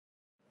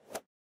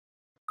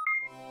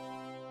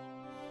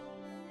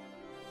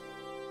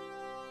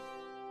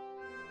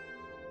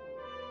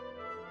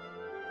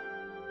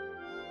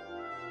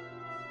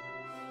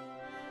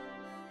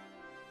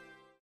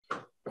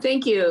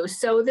Thank you.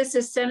 So this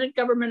is Senate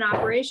Government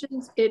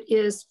Operations. It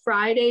is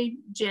Friday,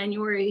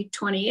 January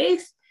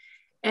 28th.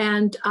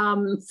 And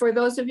for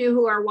those of you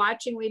who are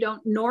watching, we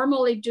don't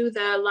normally do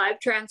the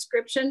live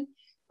transcription,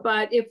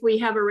 but if we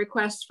have a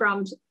request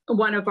from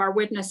one of our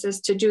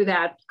witnesses to do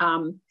that,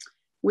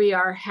 we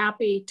are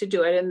happy to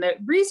do it. And the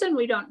reason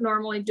we don't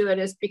normally do it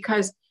is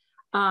because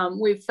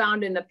we've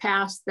found in the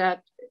past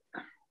that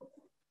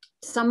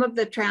some of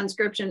the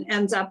transcription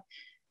ends up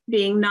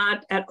being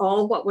not at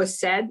all what was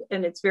said,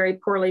 and it's very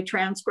poorly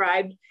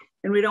transcribed.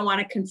 And we don't want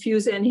to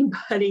confuse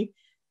anybody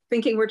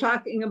thinking we're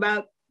talking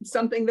about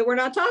something that we're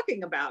not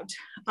talking about.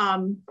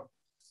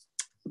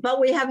 But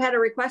we have had a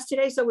request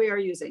today, so we are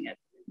using it.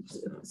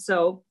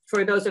 So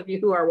for those of you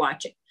who are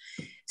watching.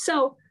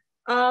 So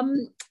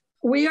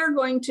we are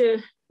going to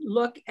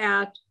look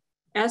at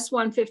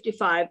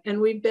S.155, and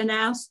we've been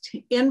asked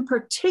in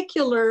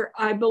particular,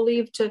 I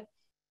believe, to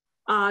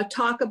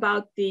talk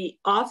about the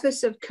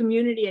Office of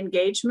Community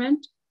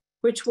Engagement,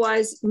 which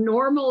was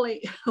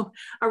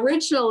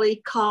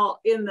originally called,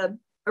 in the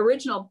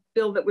original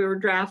bill that we were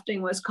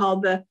drafting, was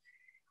called the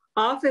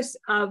Office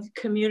of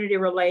Community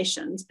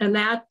Relations. And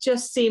that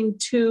just seemed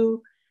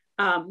too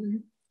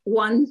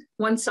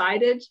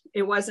one-sided.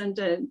 It wasn't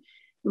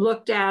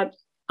looked at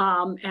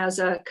as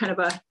a kind of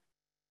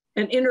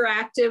an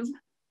interactive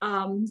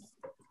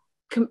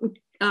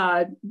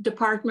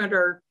department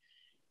or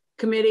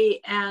committee.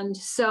 And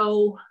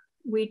so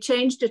we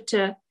changed it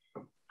to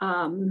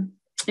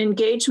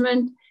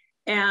engagement.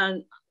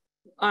 And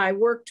I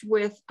worked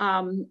with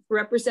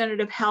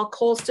Representative Hal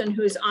Colston,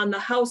 who's on the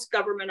House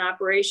Government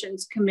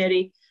Operations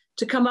Committee,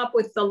 to come up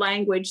with the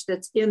language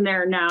that's in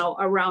there now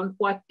around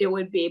what it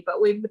would be.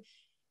 But we've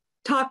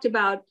talked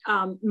about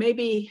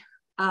maybe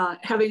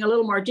having a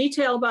little more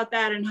detail about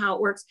that and how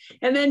it works.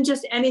 And then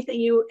just anything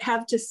you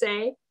have to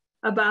say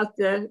about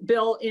the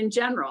bill in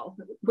general,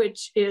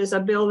 which is a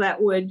bill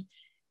that would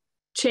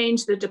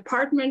change the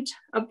Department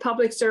of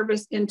Public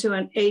Service into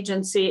an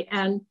agency,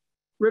 and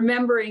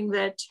remembering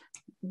that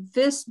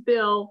this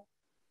bill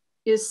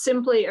is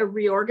simply a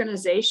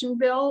reorganization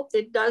bill.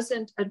 It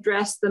doesn't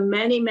address the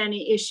many,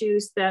 many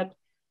issues that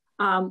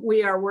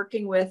we are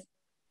working with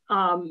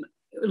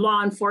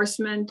law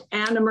enforcement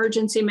and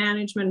emergency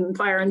management and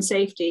fire and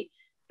safety.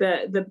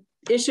 The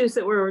issues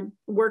that we're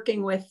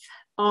working with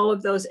all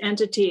of those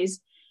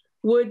entities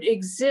would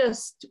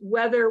exist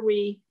whether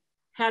we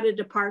had a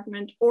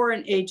department or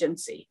an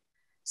agency.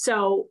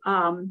 So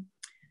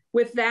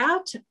with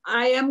that,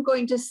 I am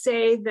going to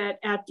say that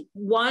at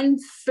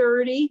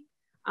 1:30,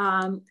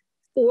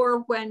 or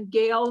when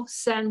Gail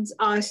sends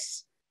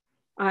us,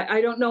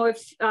 I don't know if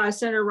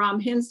Senator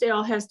Rahm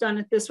Hinsdale has done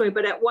it this way,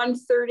 but at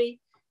 1:30,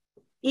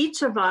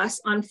 each of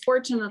us,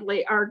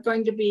 unfortunately, are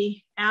going to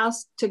be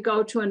asked to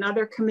go to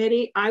another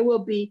committee. I will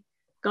be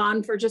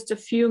gone for just a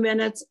few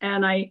minutes,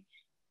 and I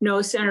know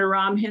Senator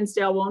Rahm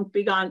Hinsdale won't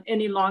be gone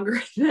any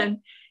longer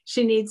than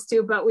she needs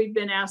to, but we've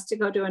been asked to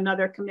go to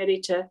another committee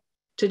to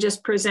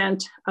just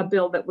present a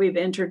bill that we've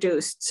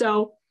introduced.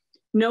 So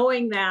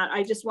knowing that,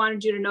 I just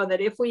wanted you to know that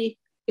if we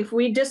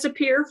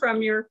disappear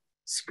from your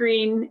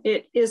screen,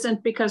 it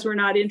isn't because we're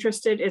not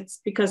interested, it's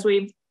because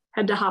we've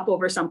had to hop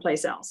over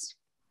someplace else.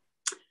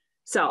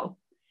 So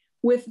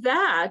with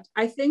that,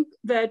 I think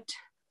that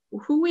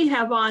who we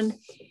have on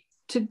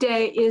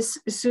today is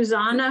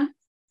Susanna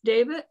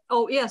David.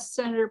 Oh yes,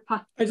 Senator.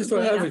 I just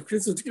want to have a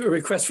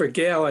request for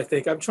Gail, I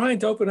think. I'm trying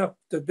to open up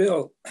the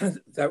bill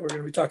that we're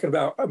going to be talking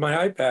about on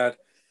my iPad,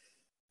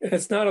 and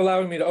it's not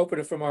allowing me to open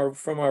it from our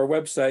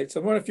website. So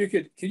I wonder if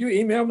could you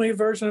email me a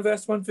version of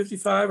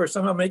S.155 or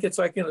somehow make it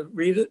so I can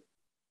read it?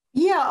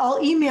 Yeah,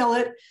 I'll email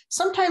it.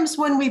 Sometimes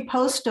when we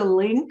post a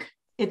link,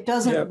 it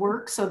doesn't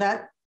work. So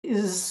that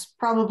is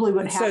probably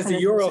what happened. It says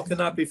the URL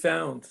cannot be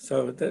found.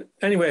 So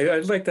anyway,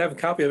 I'd like to have a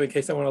copy of it in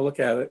case I want to look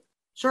at it.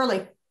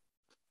 Surely.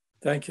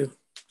 Thank you.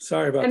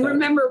 Sorry about that. And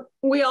remember,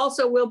 we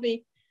also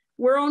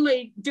we're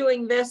only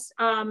doing this.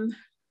 I'm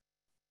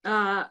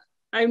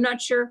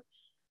not sure.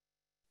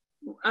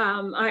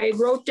 I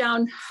wrote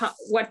down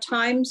what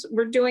times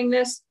we're doing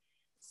this,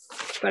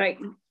 but I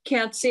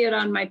can't see it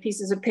on my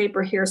pieces of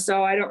paper here.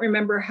 So I don't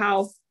remember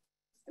how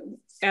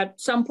at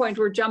some point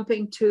we're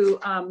jumping to.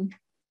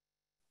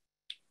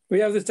 We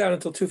have this down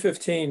until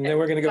 2:15. Then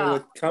we're going to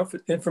go to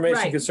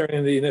information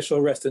concerning the initial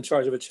arrest and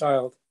charge of a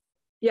child.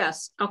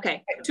 Yes.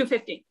 Okay.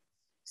 2:15.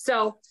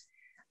 So,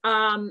 we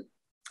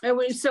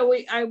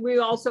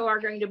also are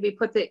going to be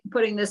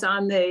putting this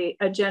on the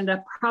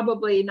agenda,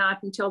 probably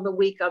not until the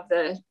week of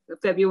the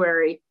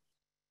February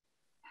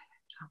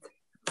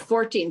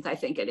 14th, I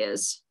think it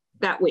is,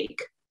 that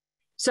week.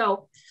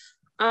 So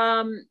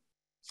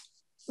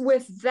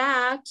with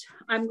that,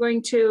 I'm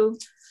going to,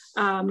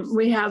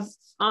 we have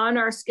on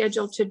our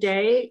schedule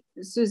today,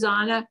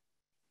 Susanna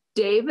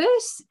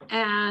Davis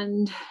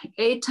and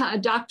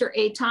Dr.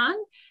 Aton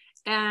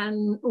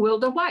and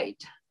Wilda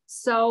White.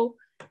 So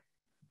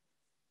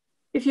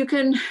if you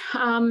can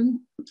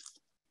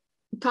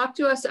talk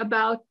to us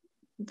about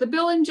the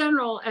bill in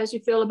general as you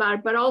feel about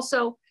it, but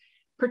also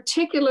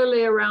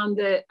particularly around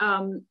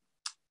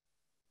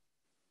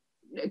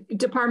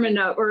department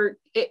I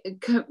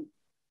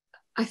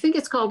think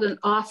it's called an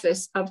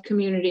Office of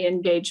Community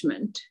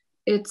Engagement.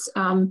 It's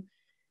in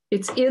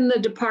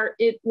the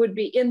it would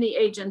be in the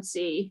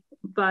agency,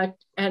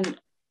 and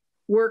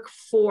work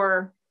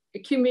for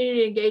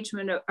community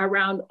engagement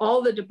around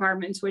all the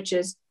departments, which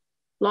is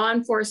law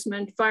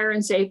enforcement, fire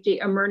and safety,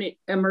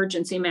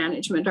 emergency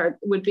management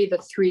would be the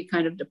three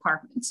kind of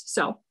departments.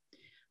 So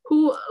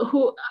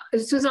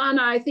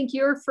Susanna, I think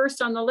you're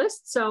first on the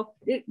list. So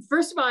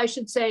first of all, I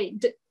should say,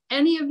 do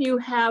any of you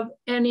have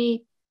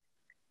any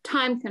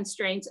time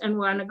constraints and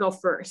want to go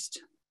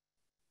first?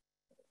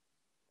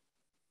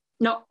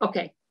 No,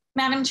 okay.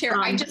 Madam Chair,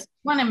 I just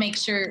want to make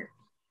sure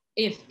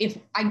if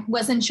I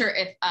wasn't sure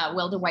if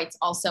Wilda White's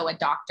also a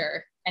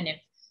doctor and if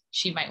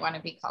she might want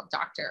to be called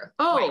Dr.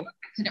 White. I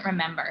couldn't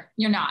remember.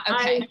 You're not,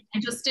 okay. I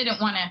just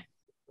didn't want to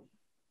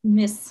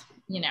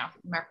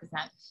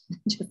represent.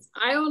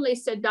 I only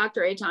said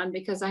Dr. Aton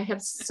because I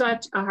have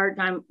such a hard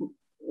time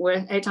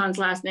with Aton's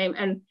last name,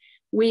 and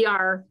we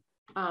are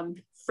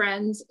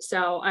friends.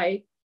 So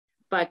okay.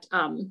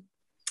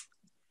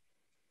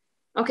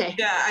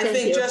 Yeah, I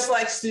think just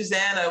like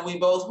Susanna, we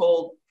both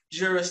hold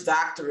Juris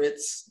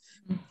Doctorates.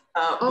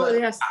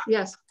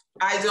 Yes.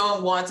 I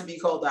don't want to be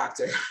called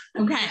doctor.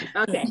 Okay.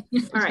 All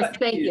right.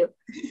 Thank you.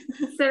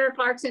 Sarah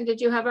Clarkson,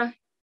 did you have a?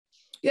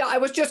 Yeah, I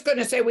was just going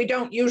to say we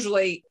don't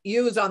usually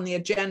use on the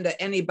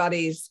agenda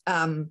anybody's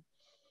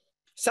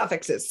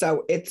suffixes,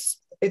 so it's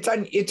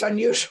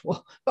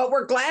unusual. But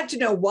we're glad to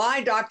know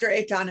why Dr.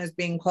 Aton is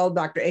being called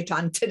Dr.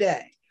 Aton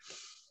today.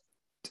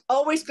 It's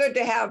always good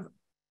to have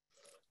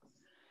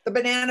the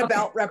banana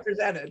belt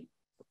represented.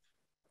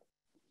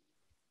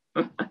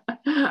 All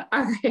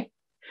right.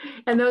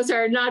 And those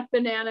are not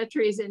banana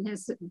trees in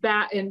his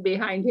bat and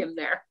behind him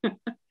there.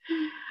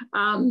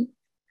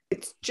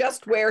 It's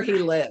just where he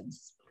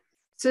lives.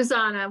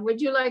 Susanna,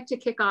 would you like to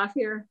kick off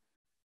here?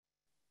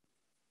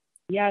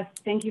 Yes,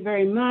 thank you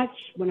very much.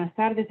 Buenas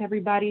tardes,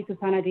 everybody.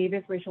 Susana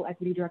Davis, Racial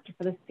Equity Director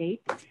for the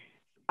state.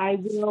 I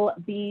will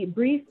be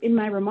brief in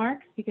my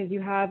remarks because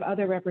you have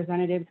other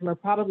representatives who are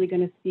probably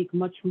going to speak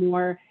much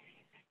more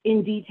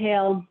in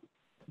detail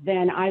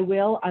than I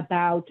will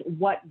about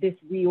what this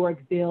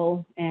reorg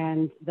bill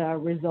and the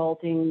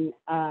resulting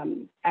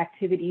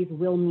activities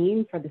will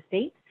mean for the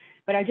state.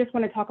 But I just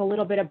want to talk a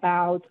little bit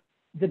about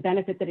the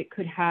benefit that it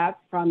could have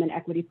from an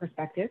equity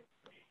perspective.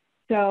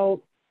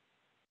 So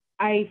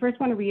I first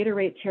want to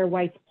reiterate Chair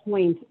White's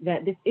point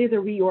that this is a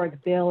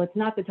reorg bill. It's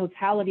not the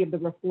totality of the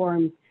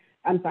reforms.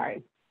 I'm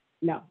sorry,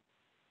 no.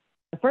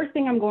 The first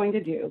thing I'm going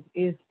to do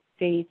is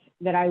state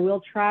that I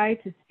will try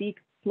to speak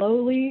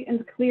slowly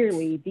and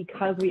clearly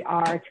because we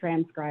are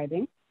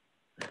transcribing.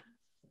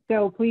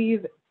 So please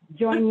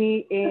join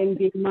me in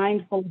being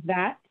mindful of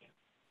that.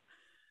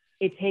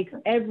 It takes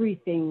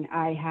everything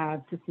I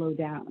have to slow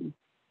down.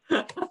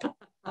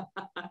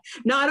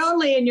 Not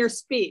only in your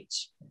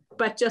speech,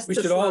 but just we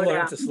should all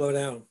learn to slow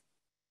down.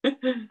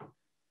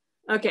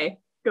 Okay,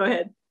 go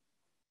ahead.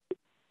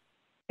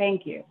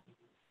 Thank you.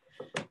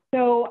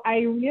 So I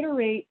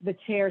reiterate the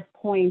chair's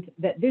point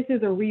that this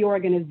is a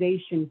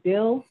reorganization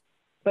bill,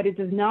 but it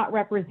does not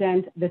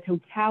represent the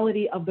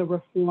totality of the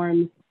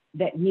reforms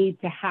that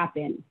need to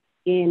happen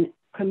in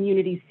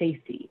community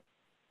safety.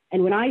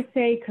 And when I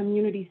say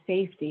community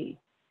safety,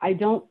 I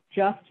don't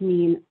just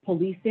mean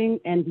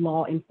policing and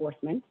law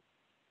enforcement.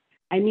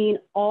 I mean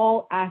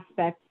all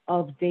aspects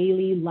of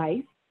daily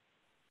life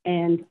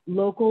and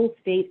local,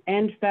 state,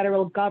 and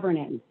federal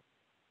governance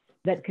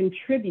that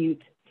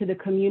contribute to the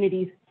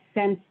community's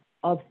sense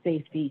of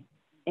safety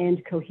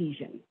and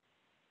cohesion.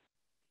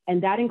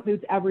 And that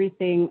includes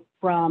everything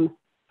from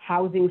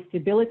housing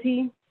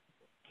stability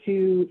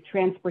to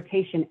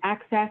transportation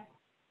access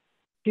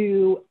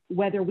to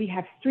whether we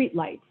have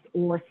streetlights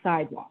or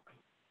sidewalks.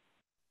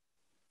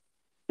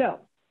 So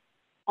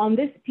on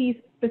this piece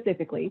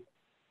specifically,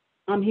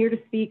 I'm here to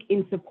speak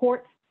in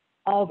support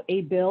of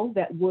a bill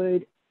that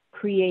would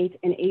create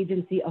an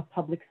agency of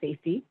public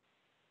safety.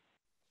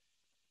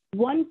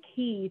 One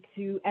key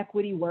to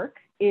equity work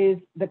is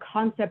the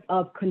concept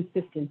of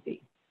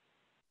consistency,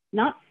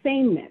 not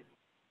sameness,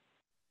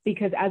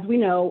 because as we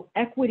know,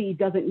 equity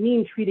doesn't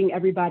mean treating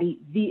everybody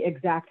the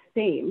exact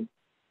same,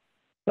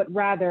 but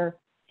rather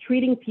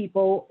treating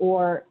people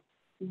or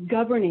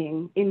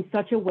governing in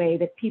such a way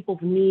that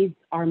people's needs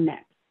are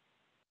met.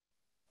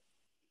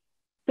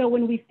 So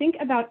when we think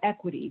about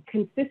equity,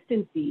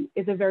 consistency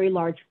is a very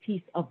large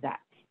piece of that.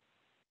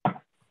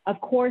 Of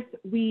course,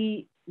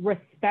 we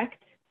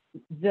respect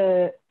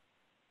the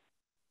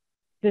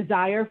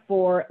desire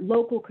for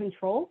local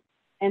control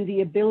and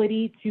the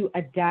ability to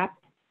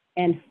adapt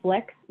and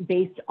flex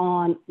based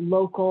on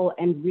local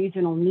and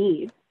regional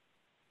needs.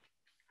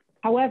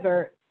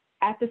 However,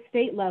 at the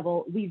state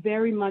level, we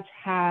very much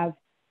have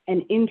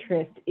an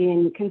interest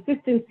in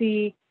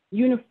consistency,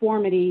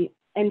 uniformity,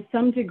 and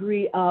some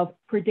degree of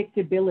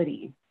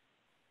predictability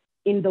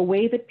in the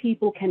way that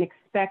people can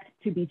expect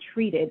to be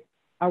treated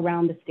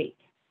around the state.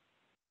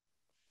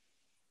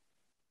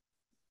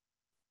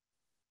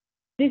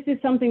 This is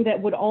something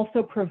that would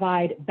also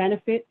provide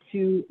benefit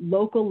to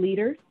local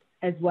leaders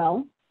as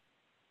well,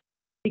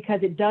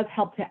 because it does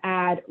help to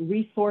add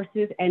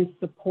resources and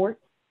support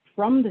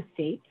from the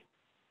state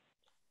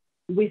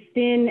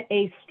within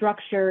a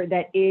structure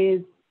that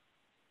is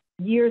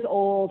years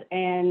old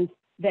and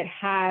that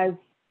has,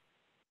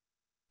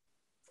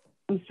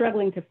 I'm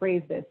struggling to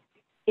phrase this,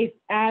 it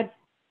adds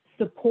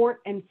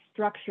support and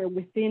structure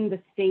within the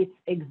state's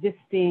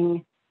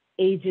existing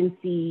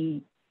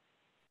agency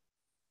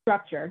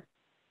structure,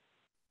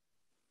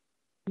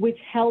 which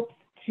helps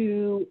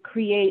to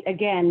create,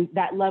 again,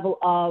 that level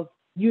of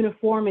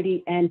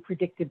uniformity and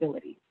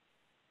predictability.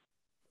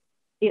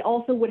 It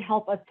also would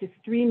help us to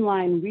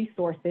streamline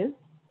resources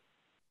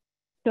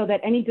so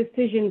that any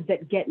decisions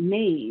that get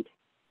made,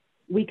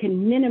 we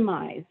can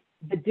minimize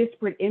the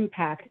disparate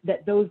impact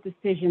that those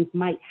decisions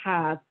might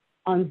have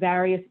on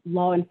various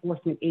law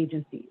enforcement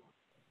agencies.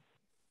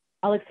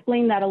 I'll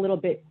explain that a little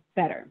bit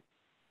better.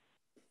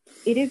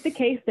 It is the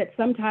case that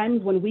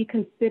sometimes when we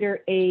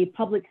consider a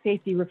public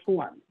safety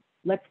reform,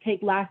 let's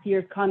take last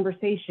year's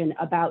conversation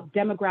about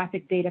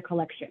demographic data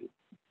collection.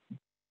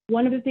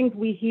 One of the things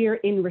we hear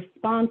in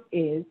response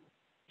is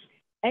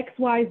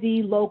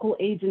XYZ local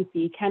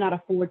agency cannot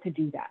afford to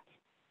do that.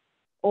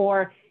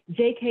 Or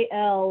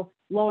JKL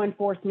law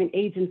enforcement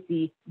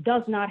agency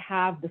does not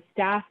have the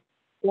staff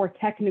or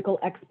technical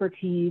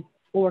expertise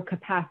or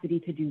capacity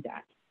to do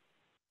that.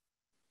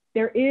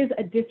 There is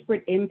a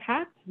disparate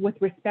impact with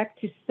respect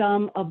to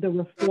some of the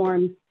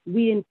reforms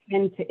we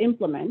intend to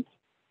implement.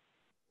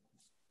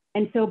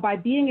 And so by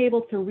being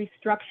able to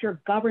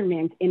restructure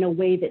government in a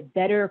way that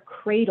better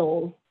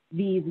cradles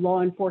these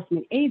law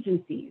enforcement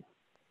agencies,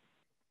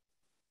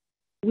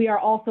 we are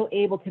also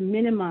able to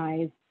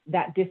minimize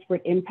that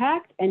disparate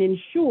impact and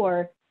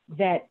ensure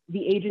that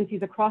the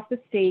agencies across the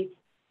state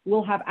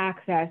will have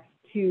access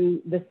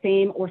to the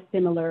same or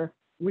similar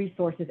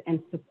resources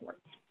and support.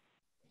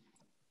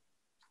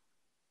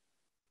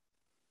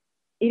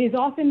 It is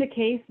often the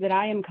case that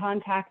I am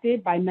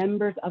contacted by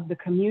members of the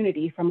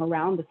community from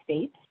around the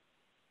state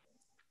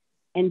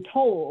and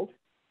told,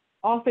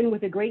 often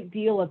with a great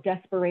deal of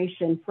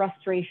desperation,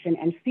 frustration,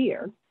 and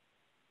fear,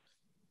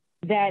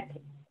 that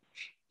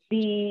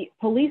the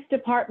police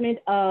department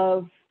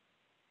of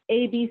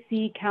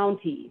ABC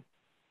County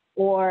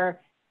or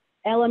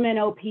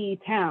LMNOP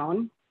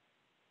town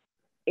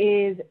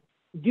is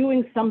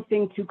doing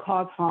something to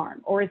cause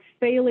harm or is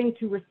failing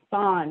to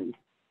respond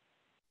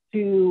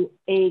to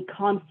a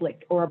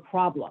conflict or a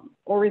problem,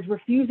 or is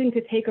refusing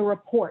to take a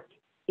report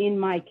in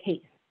my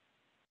case.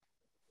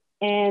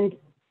 And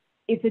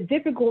it's a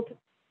difficult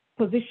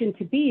position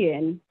to be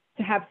in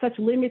to have such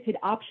limited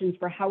options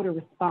for how to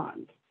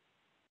respond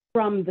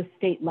from the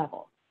state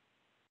level.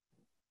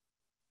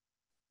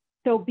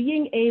 So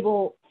being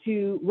able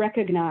to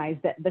recognize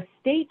that the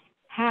state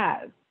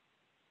has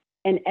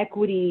an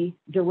equity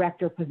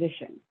director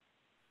position,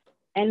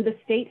 and the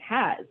state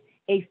has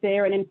a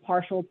fair and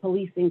impartial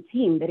policing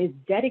team that is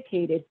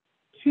dedicated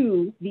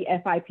to the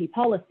FIP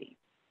policy.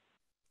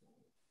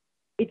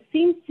 It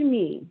seems to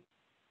me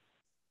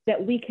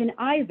that we can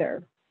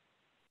either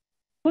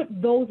put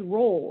those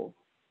roles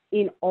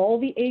in all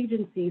the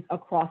agencies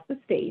across the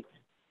state,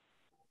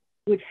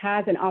 which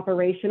has an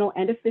operational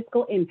and a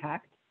fiscal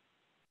impact,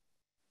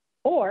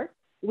 or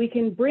we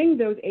can bring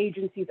those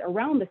agencies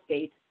around the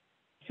state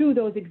to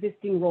those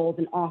existing roles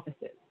and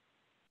offices.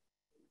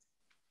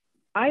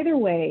 Either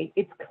way,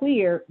 it's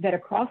clear that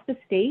across the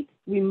state,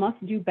 we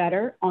must do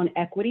better on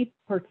equity,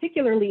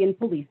 particularly in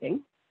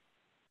policing.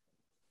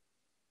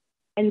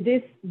 And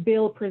this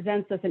bill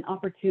presents us an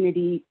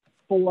opportunity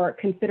for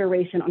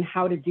consideration on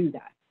how to do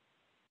that.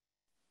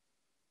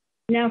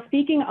 Now,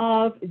 speaking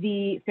of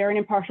the fair and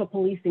impartial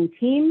policing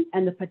team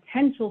and the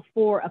potential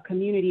for a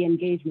community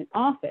engagement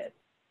office,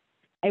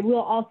 I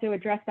will also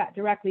address that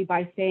directly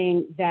by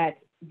saying that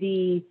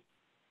the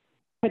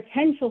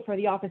potential for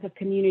the Office of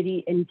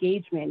Community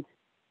Engagement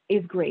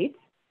is great.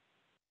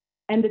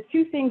 And the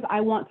two things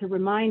I want to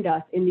remind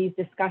us in these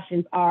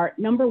discussions are,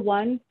 number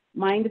one,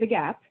 mind the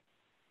gap.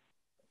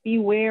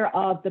 Beware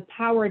of the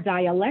power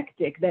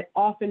dialectic that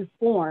often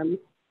forms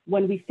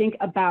when we think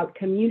about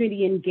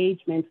community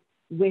engagement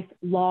with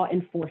law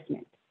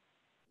enforcement.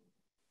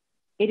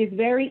 It is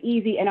very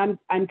easy, and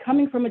I'm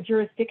coming from a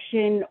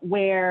jurisdiction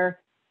where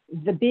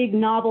the big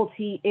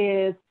novelty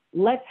is,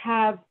 let's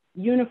have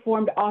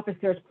uniformed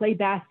officers play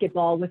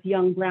basketball with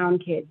young brown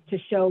kids to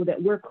show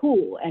that we're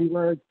cool and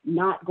we're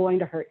not going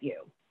to hurt you.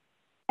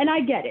 And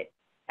I get it.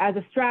 As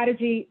a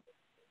strategy,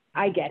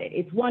 I get it.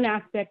 It's one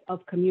aspect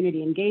of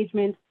community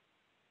engagement,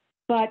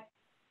 but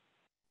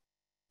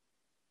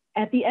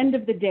at the end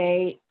of the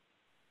day,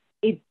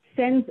 it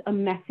sends a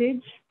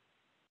message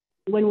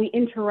when we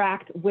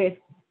interact with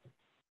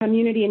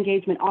community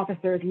engagement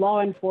officers,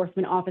 law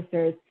enforcement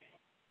officers.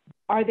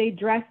 Are they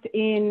dressed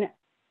in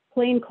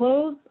plain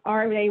clothes?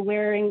 Are they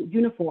wearing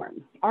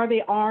uniforms? Are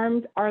they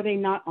armed? Are they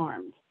not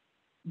armed?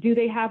 Do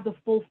they have the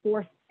full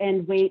force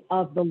and weight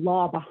of the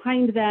law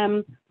behind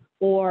them?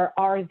 Or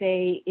are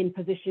they in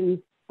positions,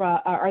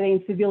 are they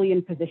in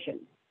civilian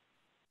positions?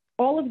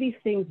 All of these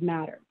things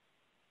matter.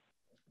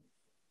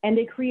 And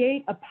they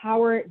create a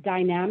power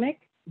dynamic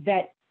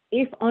that,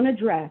 if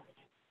unaddressed,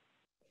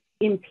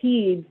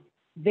 impedes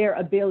their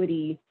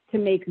ability to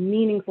make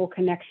meaningful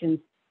connections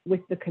with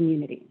the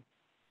community.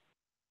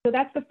 So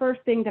that's the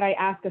first thing that I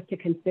ask us to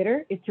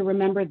consider, is to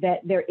remember that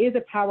there is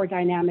a power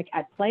dynamic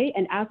at play.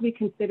 And as we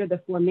consider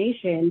the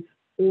formation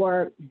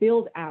or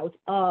build out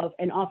of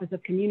an Office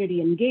of Community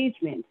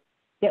Engagement,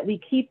 that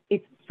we keep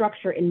its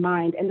structure in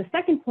mind. And the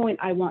second point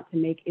I want to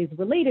make is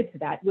related to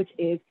that, which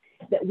is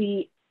that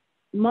we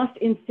must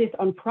insist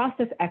on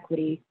process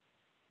equity,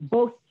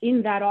 both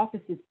in that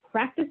office's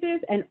practices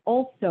and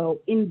also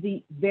in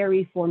the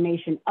very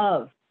formation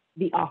of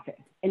the office.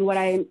 And what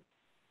I'm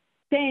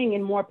saying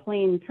in more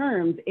plain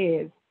terms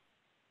is,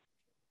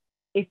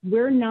 if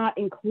we're not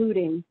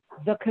including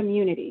the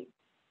community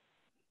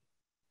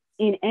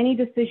in any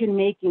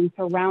decision-making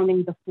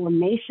surrounding the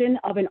formation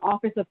of an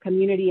Office of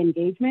Community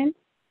Engagement,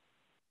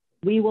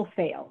 we will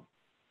fail.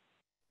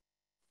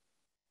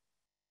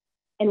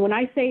 And when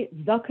I say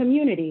the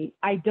community,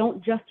 I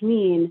don't just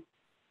mean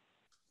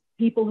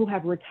people who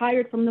have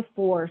retired from the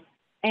force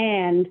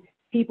and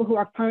people who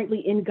are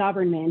currently in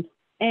government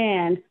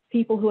and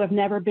people who have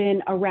never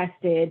been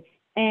arrested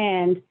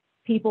and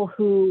people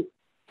who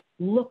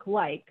look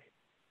like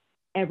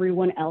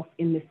everyone else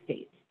in the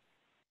state.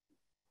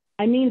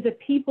 I mean the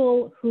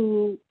people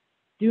who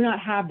do not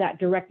have that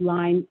direct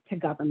line to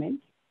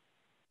government,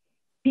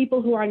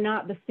 people who are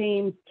not the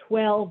same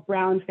 12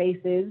 brown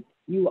faces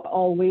you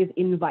always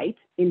invite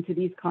into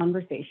these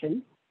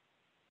conversations.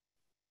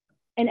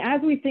 And as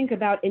we think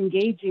about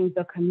engaging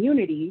the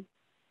community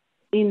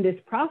in this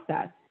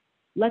process,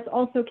 let's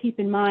also keep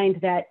in mind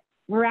that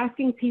we're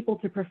asking people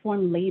to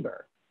perform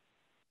labor,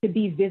 to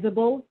be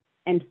visible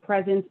and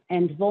present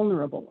and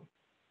vulnerable.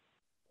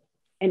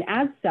 And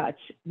as such,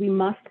 we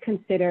must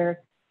consider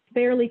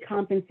fairly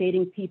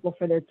compensating people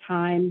for their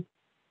time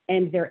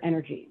and their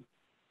energy.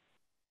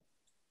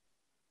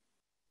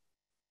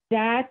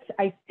 That,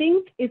 I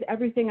think, is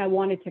everything I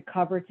wanted to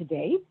cover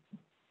today.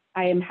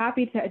 I am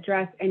happy to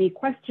address any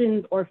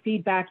questions or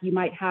feedback you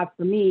might have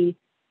for me.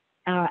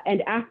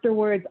 And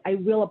afterwards, I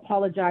will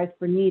apologize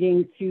for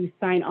needing to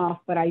sign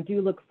off, but I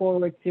do look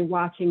forward to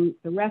watching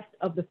the rest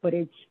of the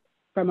footage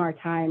from our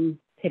time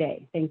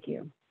today. Thank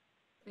you.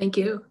 Thank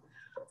you.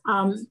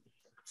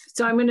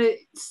 So I'm going to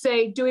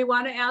say, do we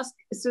want to ask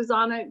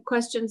Susanna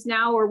questions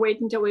now or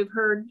wait until we've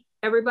heard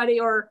everybody?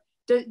 Or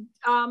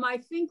I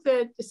think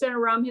that Senator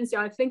Romhinsdale,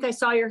 I think I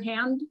saw your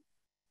hand.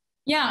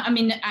 Yeah, I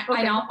mean,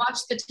 Okay. and I'll watch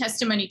the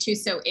testimony too.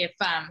 So if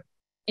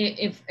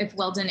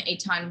Weldon and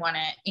Eitan want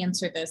to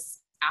answer this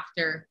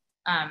after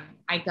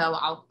I go,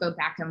 I'll go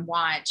back and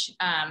watch.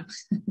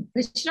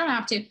 But you don't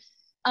have to.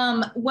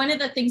 One of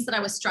the things that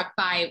I was struck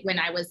by when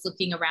I was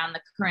looking around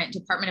the current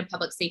Department of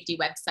Public Safety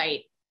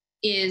website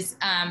is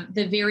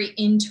the very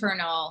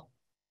internal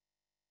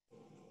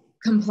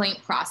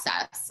complaint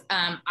process.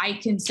 I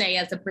can say,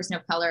 as a person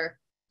of color,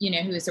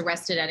 who was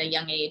arrested at a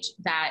young age,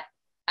 that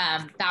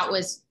that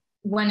was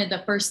one of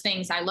the first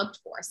things I looked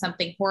for.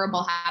 Something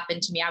horrible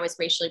happened to me. I was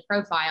racially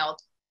profiled,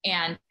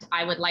 and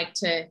I would like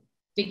to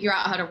figure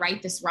out how to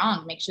right this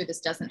wrong, make sure this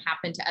doesn't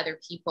happen to other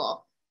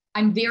people.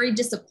 I'm very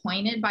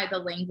disappointed by the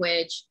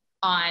language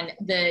on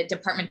the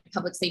Department of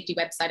Public Safety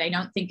website. I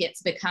don't think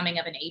it's becoming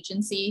of an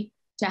agency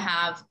to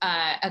have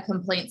a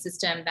complaint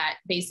system that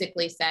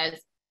basically says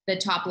the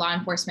top law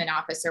enforcement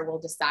officer will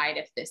decide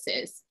if this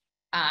is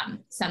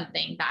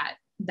something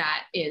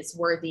that is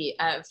worthy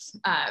of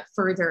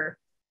further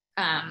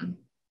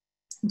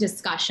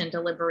discussion,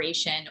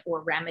 deliberation,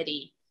 or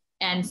remedy.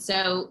 And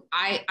so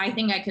I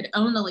think I could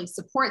only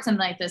support something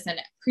like this, and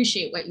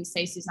appreciate what you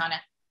say,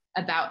 Susanna,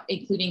 about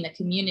including the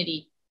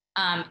community,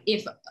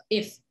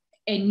 if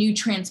a new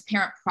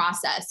transparent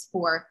process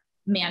for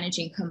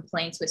managing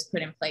complaints was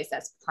put in place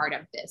as part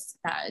of this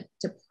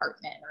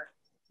department or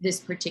this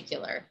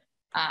particular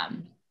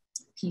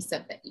piece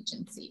of the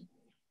agency.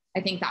 I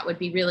think that would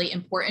be really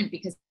important,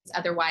 because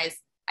otherwise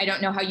I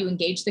don't know how you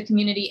engage the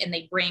community and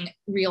they bring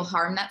real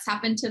harm that's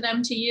happened to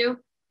them to you.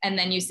 And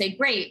then you say,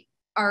 great,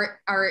 our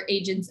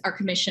agents, our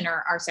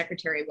commissioner, our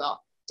secretary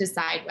will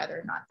decide whether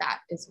or not that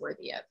is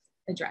worthy of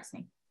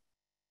addressing.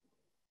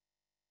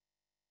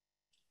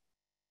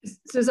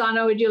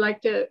 Susanna, would you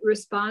like to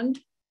respond?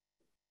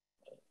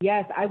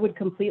 Yes, I would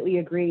completely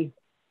agree.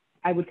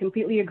 I would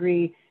completely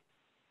agree.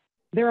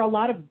 There are a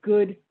lot of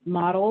good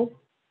models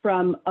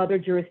from other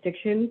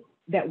jurisdictions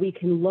that we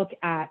can look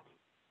at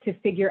to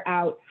figure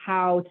out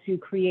how to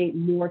create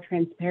more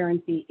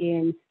transparency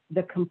in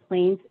the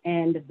complaint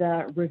and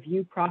the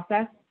review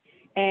process.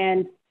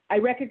 And I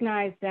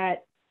recognize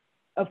that,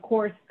 of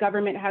course,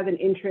 government has an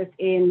interest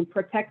in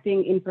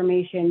protecting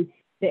information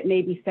that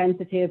may be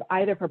sensitive,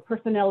 either for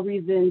personnel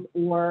reasons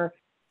or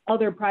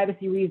other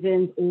privacy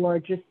reasons, or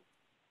just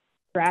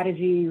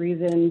strategy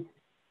reasons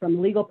from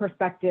a legal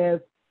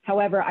perspective.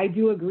 However, I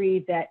do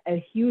agree that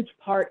a huge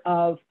part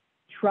of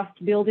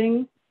trust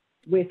building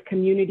with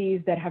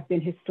communities that have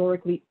been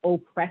historically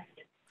oppressed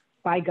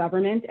by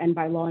government and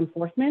by law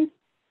enforcement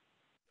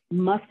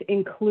must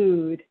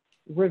include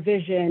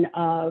revision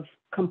of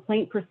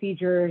complaint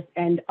procedures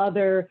and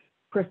other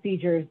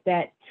procedures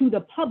that to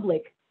the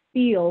public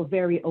feel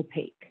very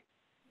opaque.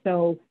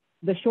 So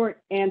the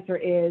short answer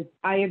is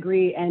I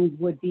agree and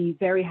would be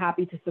very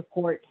happy to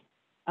support,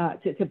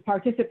 to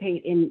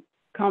participate in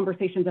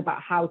conversations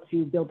about how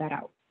to build that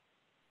out.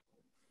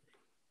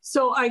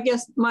 So I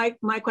guess my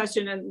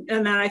question, and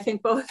then I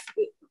think both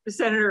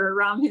Senator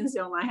Rahm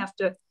Hinsdale and I have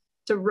to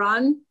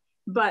run,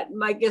 but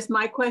I guess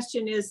my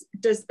question is,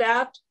 does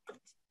that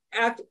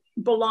act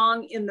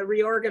belong in the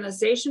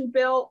reorganization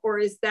bill, or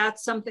is that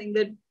something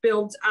that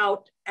builds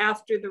out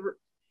after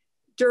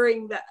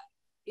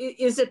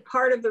is it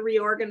part of the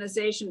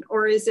reorganization,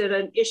 or is it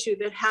an issue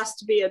that has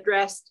to be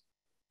addressed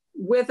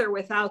with or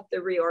without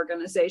the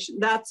reorganization?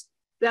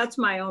 That's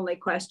my only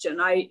question.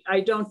 I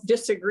don't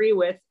disagree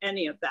with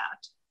any of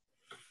that.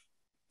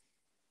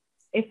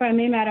 If I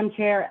may, Madam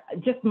Chair,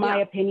 just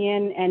my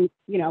opinion, and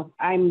you know,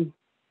 I'm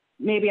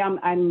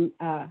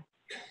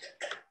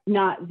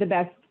not the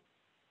best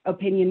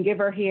opinion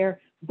giver here,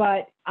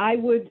 but I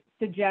would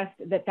suggest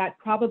that that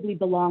probably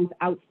belongs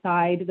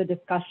outside the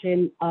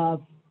discussion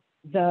of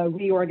the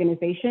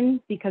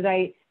reorganization, because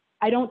I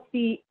don't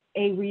see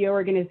a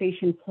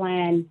reorganization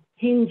plan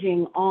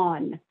hinging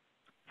on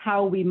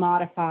how we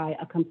modify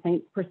a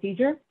complaint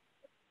procedure.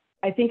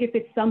 I think if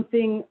it's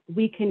something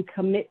we can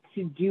commit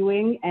to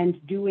doing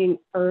and doing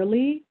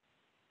early,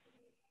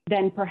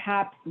 then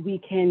perhaps we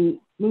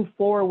can move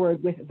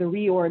forward with the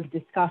reorg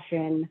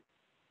discussion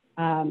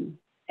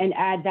and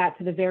add that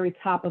to the very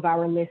top of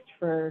our list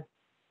for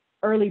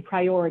early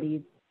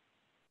priorities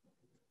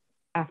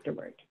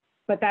afterward.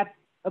 But that's,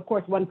 of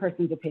course, one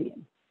person's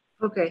opinion.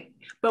 Okay,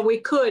 but we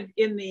could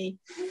in the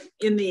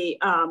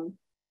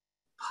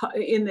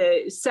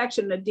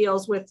section that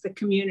deals with the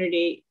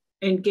community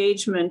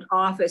engagement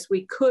office,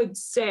 we could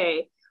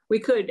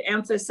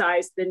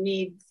emphasize the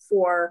need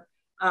for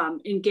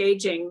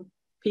engaging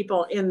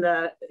people in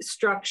the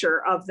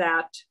structure of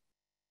that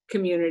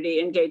community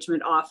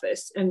engagement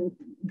office, and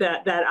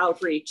that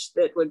outreach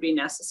that would be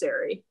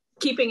necessary,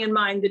 keeping in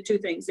mind the two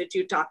things that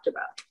you talked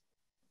about.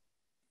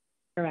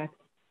 Correct.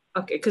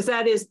 Okay, because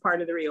that is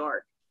part of the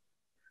reorg.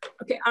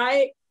 Okay,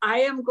 I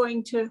am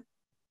going to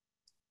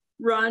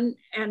run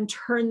and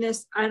turn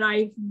this, and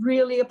I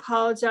really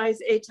apologize,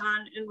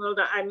 Eitan and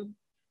Wilda.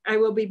 I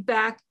will be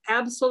back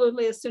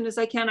absolutely as soon as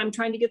I can. I'm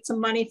trying to get some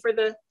money for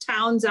the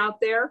towns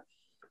out there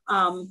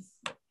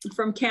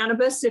from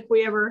cannabis, if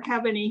we ever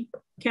have any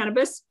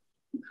cannabis.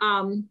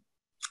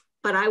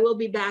 But I will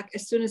be back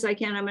as soon as I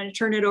can. I'm going to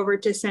turn it over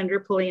to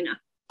Senator Polina.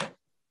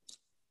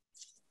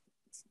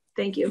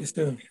 Thank you.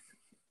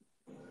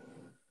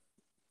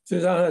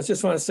 Susanna, I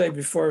just want to say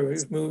before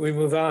we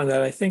move on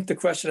that I think the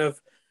question of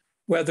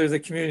whether the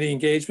community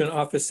engagement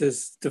office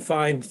is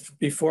defined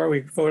before we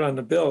vote on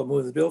the bill,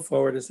 move the bill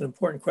forward, is an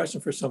important question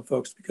for some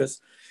folks,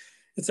 because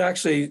it's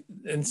actually,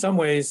 in some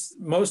ways,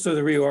 most of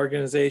the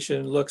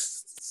reorganization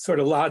looks sort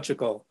of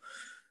logical.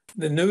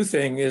 The new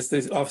thing is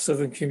the Office of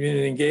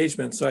Community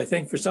Engagement. So I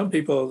think for some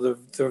people,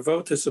 the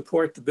vote to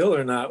support the bill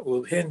or not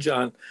will hinge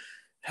on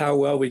how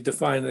well we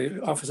define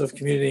the Office of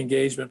Community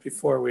Engagement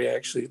before we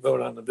actually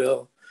vote on the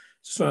bill.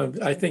 So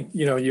I think,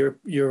 you know,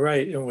 you're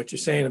right in what you're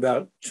saying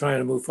about trying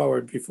to move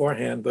forward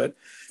beforehand, but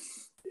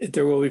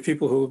there will be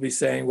people who will be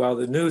saying, well,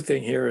 the new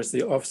thing here is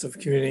the Office of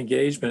Community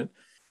Engagement.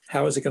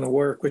 How is it going to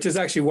work? Which is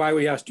actually why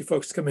we asked you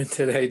folks to come in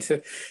today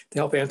to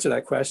help answer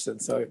that question.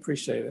 So I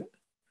appreciate it.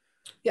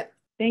 Yeah.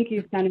 Thank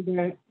you,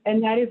 Senator.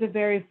 And that is a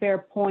very fair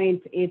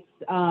point. It's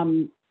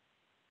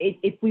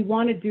if we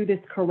want to do this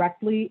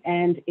correctly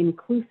and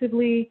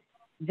inclusively,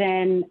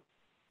 then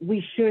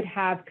we should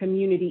have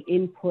community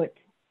input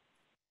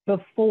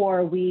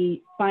before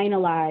we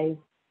finalize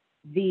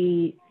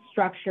the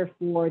structure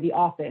for the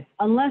office.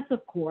 Unless,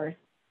 of course,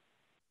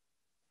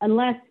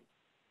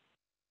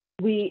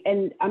 we,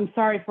 and I'm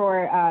sorry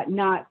for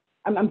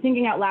I'm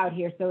thinking out loud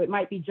here, so it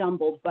might be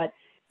jumbled, but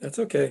that's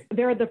okay.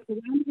 There are the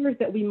parameters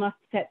that we must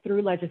set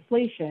through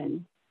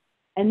legislation,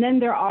 and then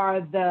there are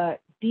the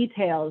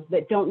details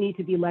that don't need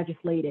to be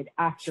legislated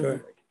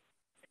afterward. Sure.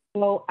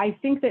 So I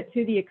think that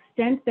to the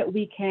extent that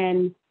we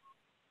can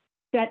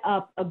set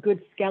up a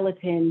good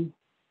skeleton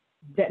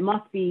that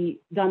must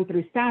be done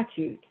through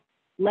statute,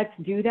 let's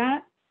do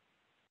that.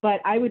 But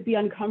I would be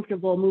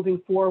uncomfortable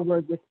moving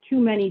forward with too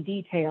many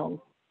details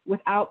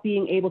without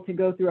being able to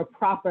go through a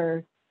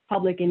proper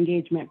public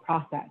engagement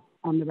process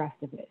on the rest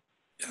of it.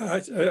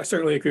 I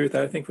certainly agree with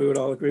that. I think we would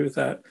all agree with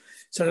that.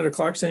 Senator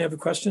Clarkson, you have a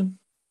question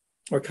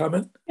or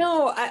comment?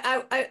 No,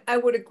 I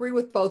would agree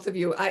with both of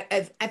you.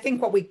 I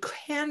think what we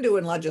can do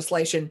in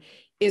legislation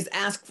is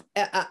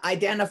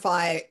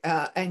identify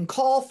and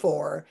call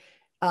for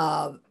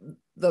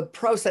the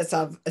process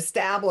of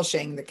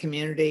establishing the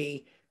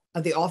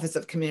Office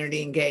of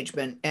Community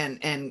Engagement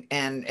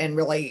and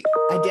really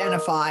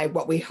identify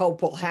what we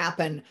hope will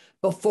happen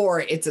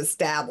before it's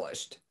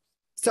established,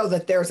 so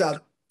that there's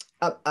a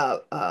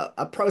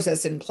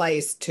process in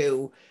place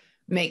to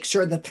make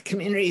sure that the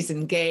community is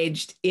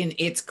engaged in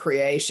its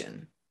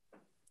creation.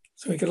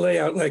 So we could lay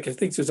out, like I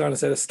think Susanna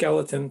said, a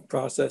skeleton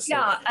process.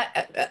 Yeah,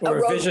 or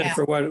a vision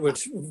for what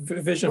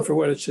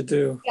it should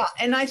do. Yeah,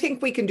 and I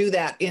think we can do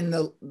that in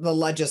the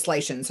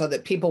legislation so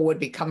that people would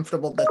be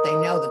comfortable that they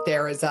know that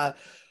there is a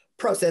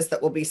process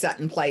that will be set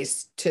in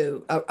place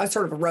to a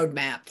sort of a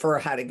roadmap for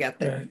how to get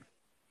there.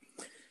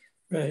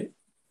 Right.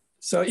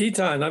 So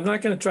Etan, I'm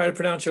not going to try to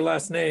pronounce your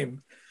last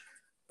name,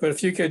 but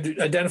if you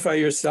could identify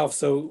yourself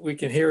so we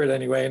can hear it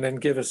anyway, and then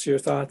give us your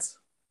thoughts.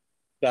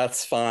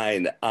 That's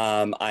fine.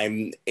 I'm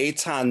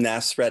Etan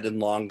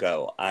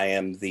Nasreddin-Longo. I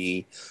am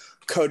the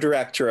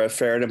co-director of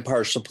Fair and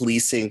Impartial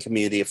Policing and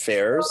Community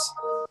Affairs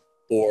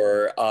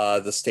for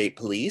the state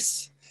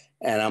police,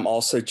 and I'm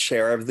also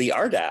chair of the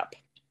RDAP.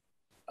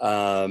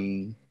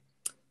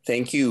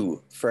 Thank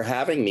you for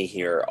having me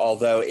here,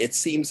 although it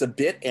seems a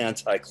bit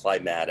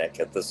anticlimactic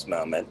at this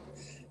moment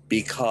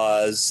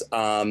because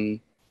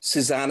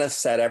Susanna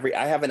said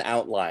I have an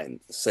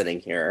outline sitting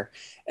here,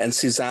 and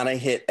Susanna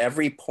hit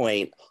every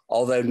point,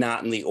 although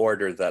not in the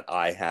order that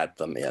I had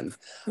them in.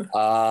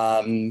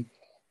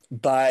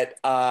 But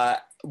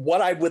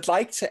what I would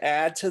like to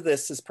add to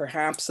this is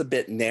perhaps a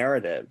bit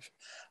narrative.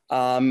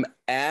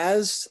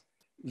 As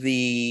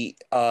the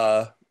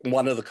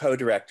one of the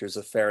co-directors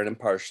of Fair and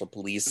Impartial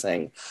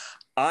Policing,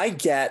 I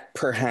get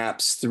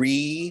perhaps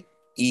 3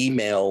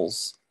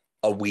 emails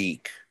a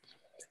week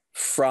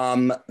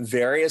from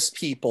various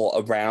people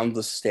around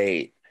the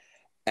state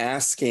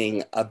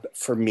asking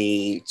for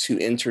me to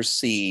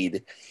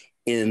intercede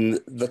in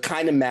the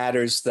kind of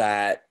matters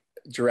that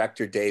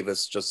Director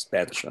Davis just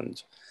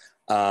mentioned,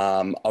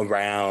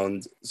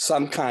 around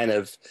some kind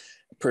of,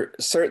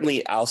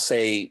 certainly I'll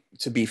say,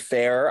 to be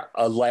fair,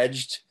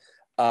 alleged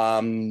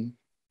unfairness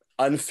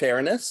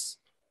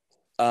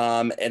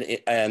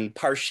and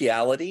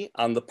partiality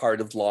on the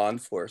part of law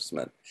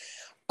enforcement.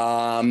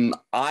 I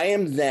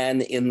am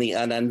then in the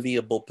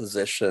unenviable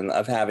position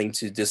of having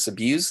to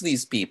disabuse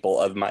these people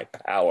of my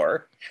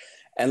power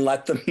and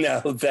let them know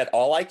that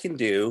all I can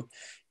do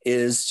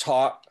is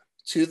talk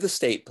to the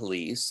state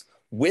police,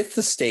 with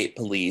the state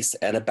police,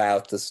 and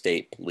about the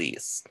state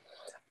police.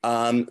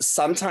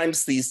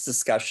 Sometimes these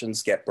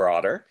discussions get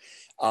broader,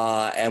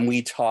 and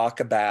we talk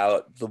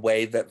about the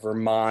way that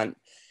Vermont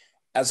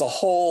as a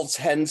whole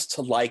tends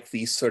to like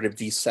these sort of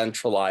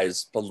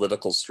decentralized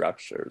political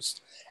structures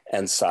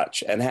and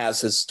such, and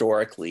has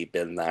historically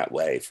been that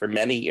way for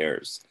many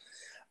years.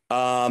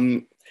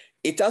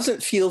 It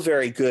doesn't feel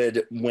very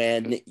good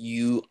when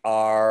you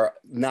are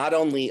not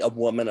only a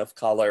woman of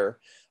color,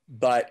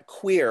 but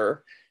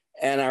queer,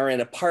 and are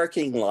in a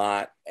parking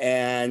lot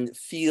and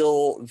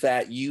feel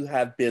that you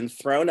have been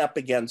thrown up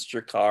against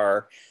your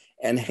car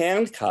and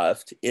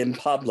handcuffed in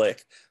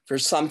public for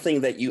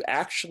something that you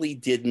actually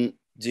didn't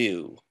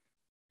do.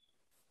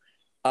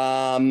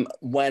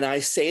 When I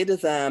say to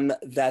them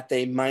that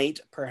they might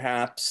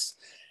perhaps,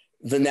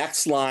 the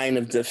next line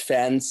of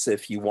defense,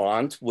 if you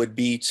want, would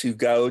be to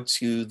go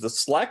to the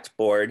select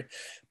board,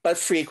 but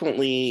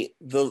frequently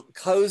the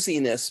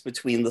coziness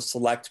between the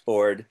select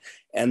board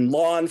and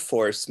law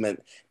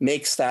enforcement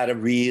makes that a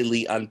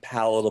really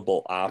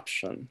unpalatable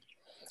option.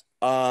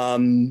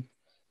 I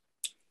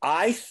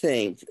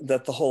think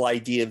that the whole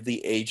idea of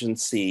the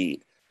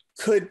agency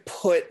could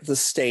put the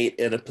state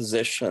in a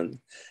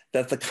position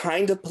that the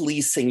kind of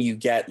policing you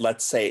get,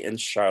 let's say in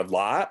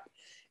Charlotte,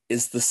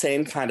 is the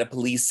same kind of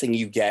policing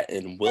you get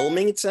in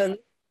Wilmington,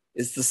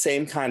 is the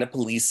same kind of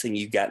policing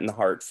you get in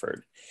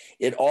Hartford.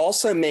 It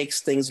also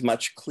makes things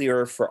much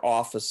clearer for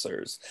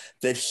officers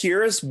that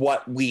here's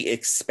what we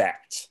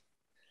expect.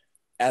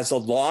 As a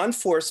law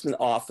enforcement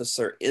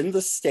officer in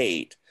the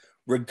state,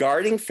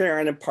 regarding fair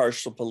and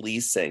impartial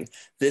policing,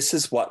 this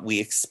is what we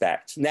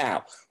expect.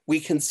 Now, we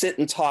can sit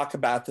and talk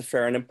about the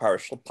fair and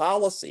impartial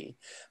policy,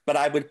 but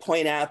I would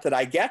point out that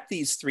I get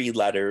these 3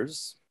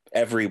 letters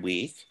every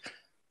week,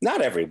 not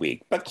every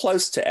week, but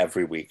close to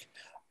every week,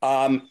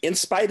 in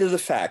spite of the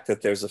fact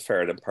that there's a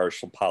fair and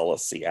impartial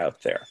policy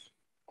out there.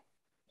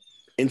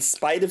 In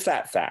spite of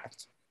that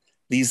fact,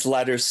 these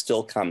letters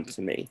still come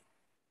to me.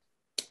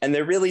 And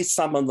they're really,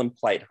 some of them,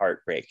 quite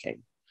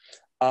heartbreaking.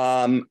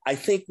 I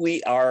think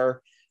we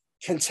are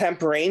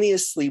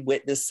contemporaneously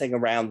witnessing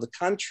around the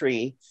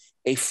country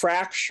a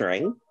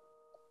fracturing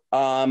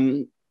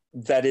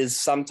that is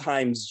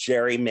sometimes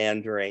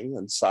gerrymandering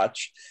and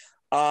such,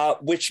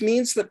 which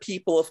means that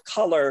people of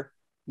color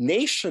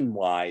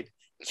nationwide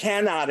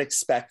cannot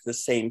expect the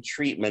same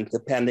treatment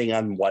depending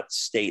on what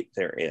state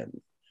they're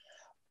in.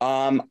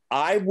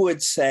 I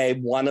would say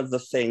one of the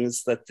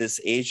things that this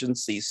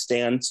agency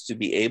stands to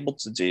be able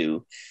to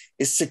do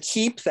is to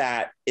keep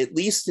that, at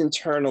least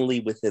internally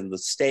within the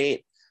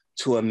state,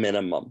 to a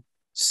minimum,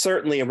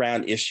 certainly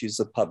around issues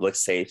of public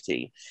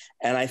safety.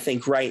 And I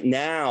think right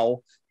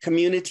now,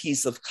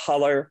 communities of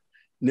color,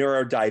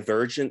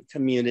 neurodivergent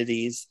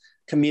communities,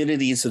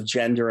 communities of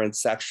gender and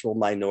sexual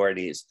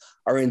minorities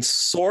are in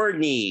sore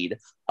need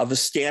of a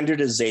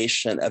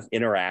standardization of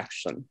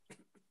interaction.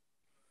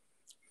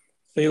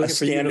 So you're looking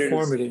for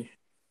uniformity.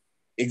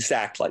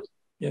 Exactly.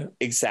 Yeah.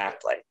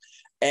 Exactly.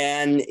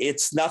 And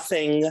it's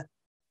nothing,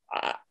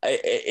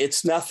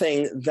 it's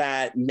nothing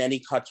that many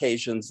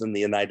Caucasians in the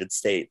United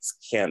States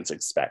can't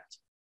expect.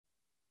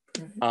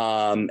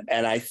 And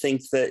I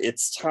think that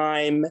it's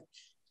time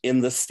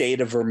in the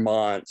state of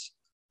Vermont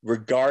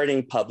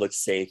regarding public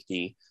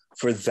safety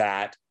for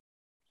that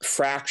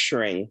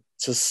fracturing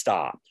to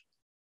stop.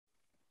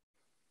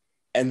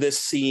 And this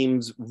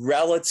seems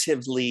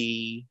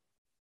relatively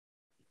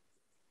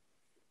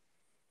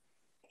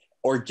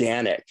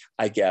organic,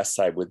 I guess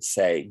I would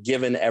say,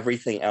 given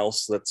everything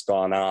else that's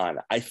gone on.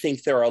 I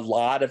think there are a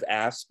lot of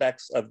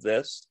aspects of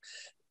this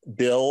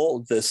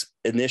bill, this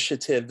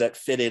initiative, that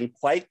fit in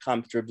quite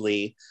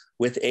comfortably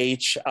with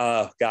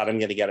I'm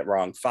going to get it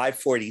wrong,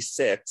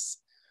 546,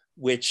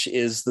 which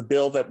is the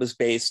bill that was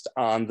based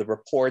on the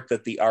report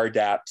that the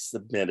RDAP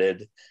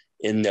submitted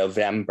in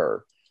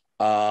November.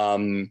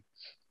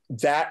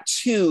 That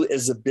too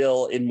is a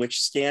bill in which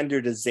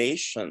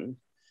standardization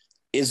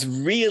is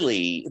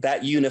really,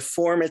 that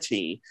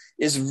uniformity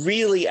is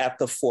really at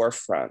the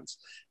forefront,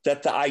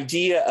 that the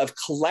idea of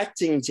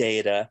collecting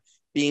data,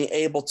 being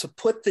able to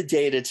put the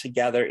data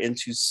together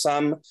into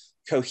some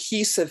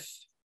cohesive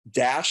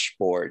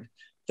dashboard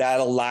that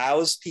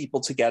allows people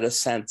to get a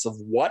sense of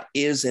what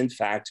is in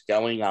fact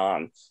going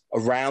on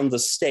around the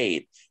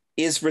state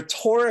is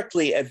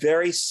rhetorically a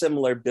very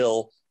similar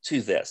bill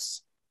to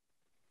this.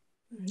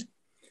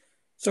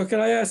 So can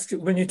I ask,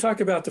 when you talk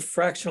about the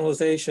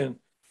fractionalization,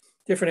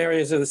 different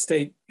areas of the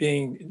state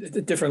being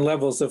the different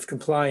levels of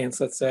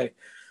compliance, let's say, do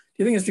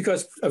you think it's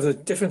because of the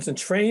difference in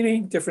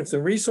training, difference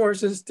in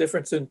resources,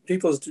 difference in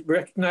people's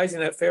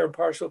recognizing that fair and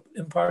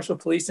impartial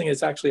policing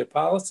is actually a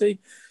policy?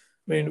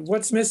 I mean,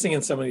 what's missing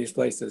in some of these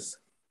places?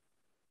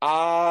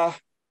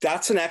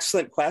 That's an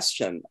excellent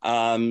question.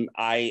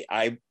 I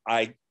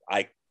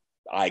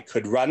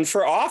could run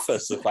for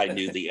office if I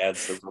knew the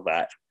answer to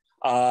that.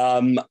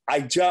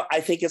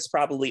 I think it's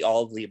probably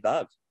all of the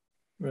above.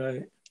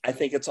 Right. I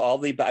think it's all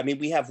the above. I mean,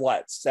 we have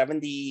what,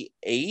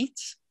 78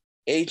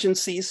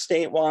 agencies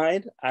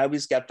statewide? I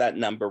always get that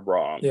number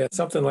wrong. Yeah,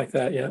 something like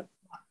that, yeah.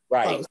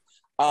 Right.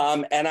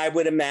 And I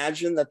would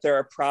imagine that there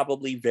are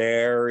probably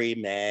very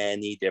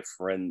many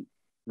different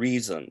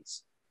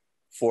reasons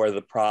for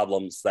the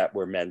problems that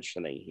we're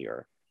mentioning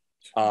here.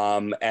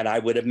 And I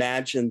would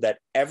imagine that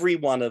every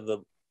one of the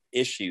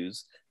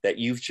issues that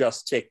you've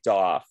just ticked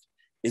off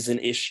is an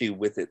issue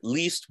with at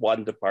least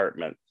one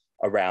department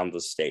around the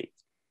state.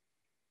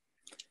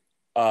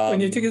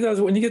 When you get those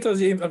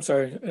emails, I'm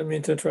sorry, I didn't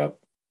mean to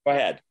interrupt. Go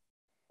ahead.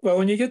 Well,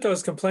 when you get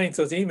those complaints,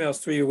 those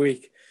emails 3 a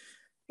week,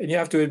 and you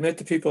have to admit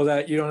to people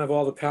that you don't have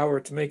all the power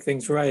to make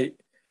things right,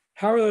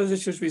 how are those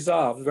issues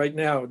resolved right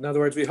now? In other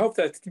words, we hope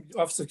that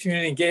Office of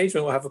Community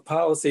Engagement will have a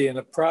policy and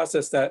a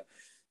process that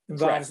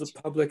involves the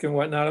public and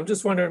whatnot. I'm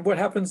just wondering what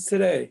happens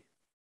today?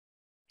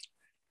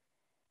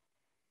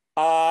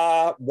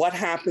 What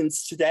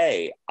happens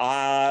today?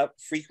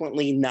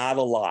 Frequently not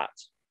a lot,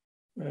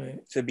 right,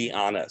 to be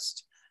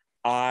honest.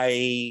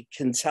 I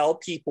can tell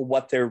people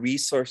what their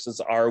resources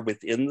are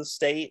within the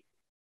state.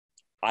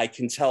 I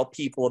can tell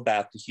people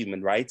about the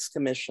Human Rights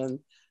Commission.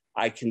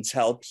 I can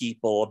tell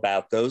people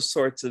about those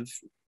sorts of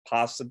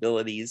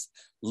possibilities,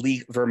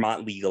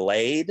 Vermont legal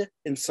aid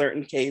in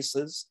certain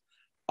cases.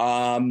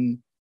 Beyond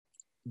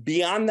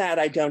that,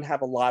 I don't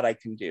have a lot I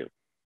can do.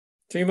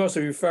 So you're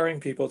mostly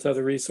referring people to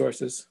other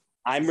resources.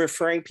 I'm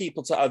referring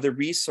people to other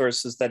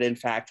resources that in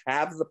fact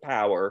have the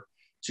power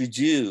to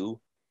do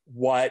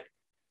what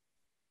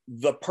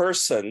the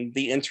person,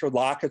 the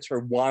interlocutor,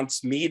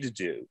 wants me to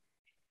do,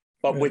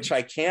 but right, which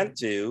I can't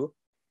do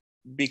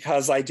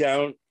because I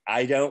don't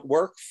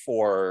work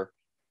for,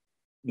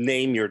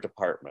 name your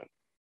department.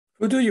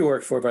 Who do you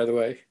work for, by the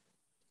way?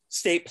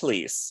 State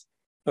Police.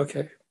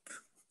 Okay.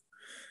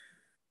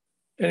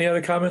 Any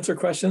other comments or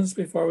questions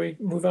before we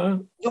move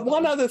on? The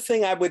one other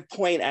thing I would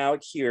point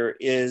out here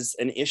is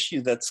an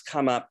issue that's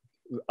come up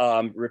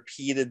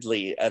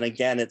repeatedly. And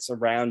again, it's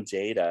around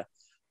data.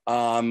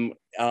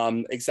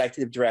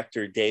 Executive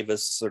Director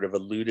Davis sort of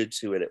alluded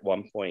to it at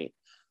one point.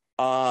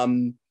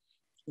 The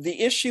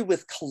issue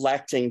with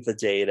collecting the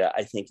data,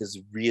 I think,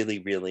 is really,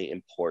 really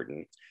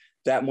important.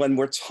 That when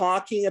we're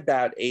talking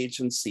about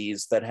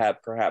agencies that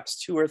have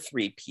perhaps 2 or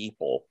 3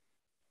 people,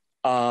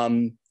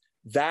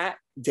 that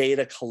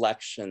data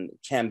collection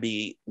can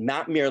be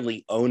not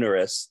merely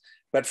onerous,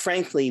 but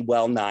frankly,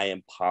 well nigh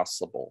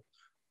impossible.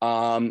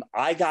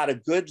 I got a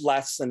good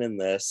lesson in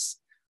this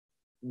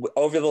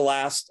over the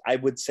last, I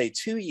would say,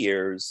 2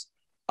 years,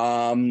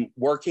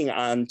 working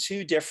on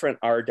 2 different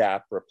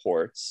RDAP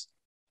reports,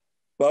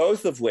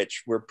 both of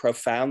which were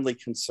profoundly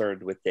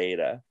concerned with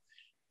data.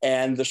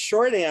 And the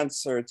short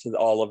answer to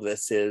all of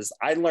this is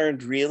I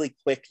learned really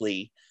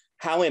quickly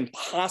how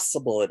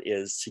impossible it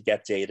is to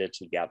get data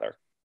together.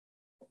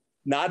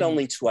 Not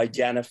only to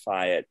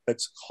identify it, but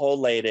to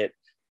collate it,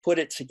 put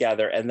it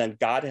together, and then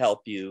God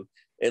help you,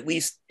 at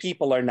least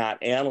people are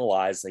not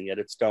analyzing it,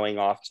 it's going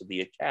off to the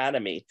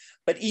academy.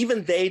 But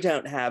even they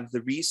don't have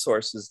the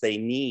resources they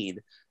need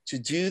to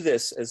do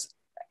this as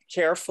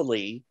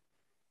carefully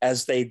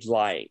as they'd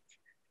like.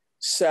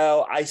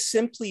 So I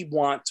simply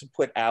want to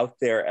put out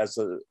there as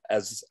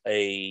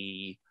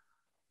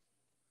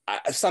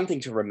something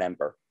to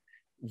remember,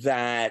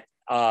 that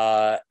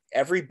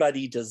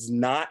everybody does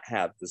not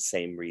have the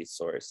same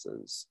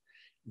resources.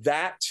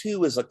 That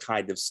too is a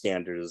kind of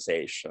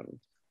standardization,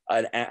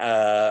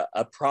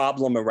 a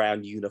problem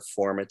around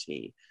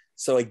uniformity.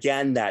 So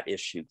again, that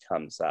issue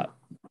comes up,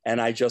 and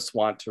I just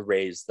want to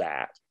raise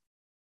that.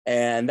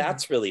 And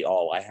that's really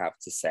all I have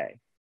to say.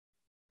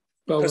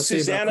 Well, because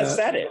Susanna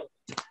said it.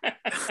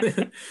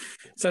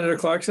 Senator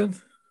Clarkson?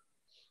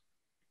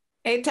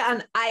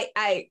 Eitan,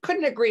 I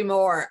couldn't agree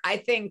more. I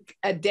think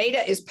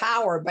data is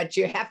power, but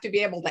you have to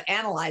be able to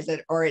analyze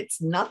it, or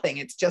it's nothing.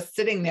 It's just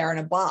sitting there in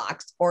a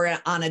box or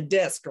on a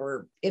disk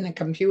or in a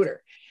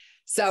computer.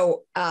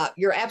 So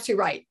you're absolutely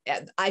right.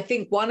 I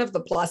think one of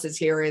the pluses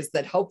here is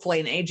that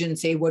hopefully an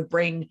agency would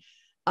bring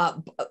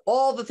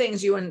all the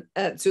things you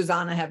and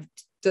Susanna have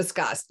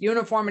discussed: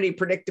 uniformity,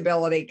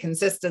 predictability,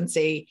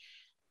 consistency,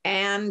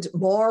 and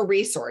more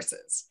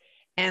resources.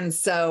 And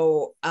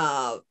so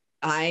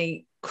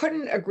I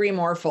couldn't agree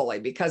more fully,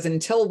 because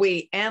until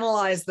we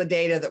analyze the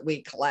data that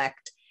we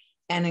collect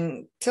and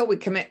until we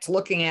commit to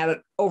looking at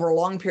it over a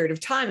long period of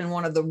time, and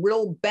one of the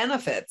real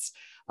benefits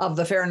of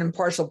the fair and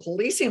impartial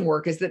policing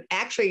work is that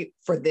actually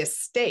for this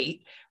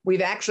state,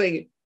 we've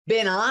actually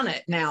been on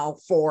it now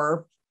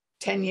for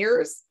 10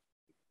 years.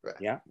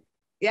 Yeah.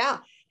 Yeah.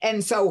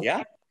 And so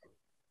yeah,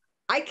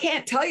 I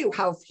can't tell you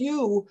how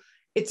few,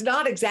 it's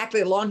not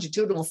exactly a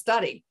longitudinal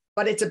study,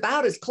 but it's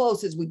about as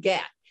close as we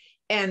get.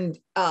 And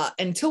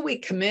until we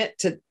commit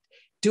to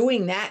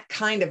doing that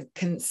kind of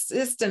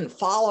consistent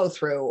follow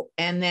through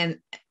and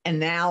then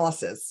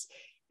analysis,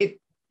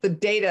 the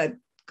data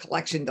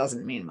collection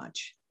doesn't mean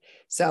much.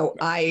 So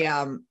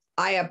I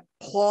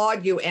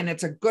applaud you, and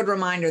it's a good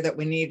reminder that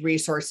we need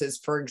resources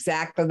for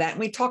exactly that. And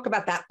we talk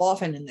about that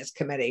often in this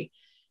committee.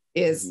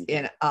 Is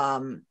in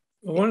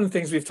one of the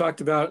things we've talked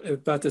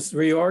about this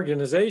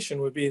reorganization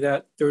would be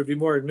that there would be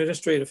more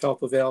administrative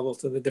help available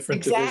to the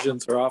different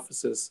divisions or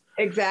offices.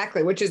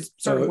 Exactly, which is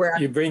sort of where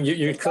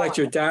you collect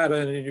your data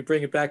and you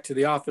bring it back to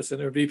the office, and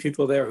there would be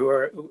people there who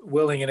are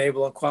willing and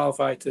able and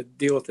qualified to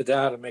deal with the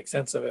data and make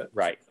sense of it.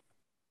 Right.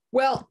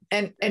 Well,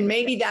 and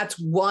maybe that's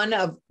one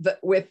of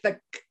with the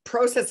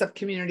process of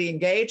community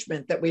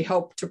engagement that we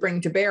hope to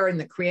bring to bear in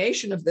the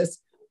creation of this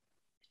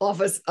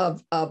Office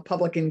of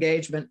Public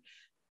Engagement.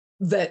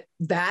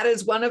 That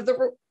is one of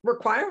the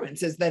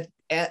requirements, is that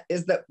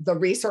the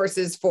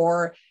resources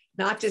for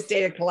not just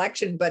data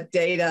collection, but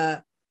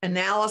data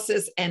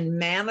analysis and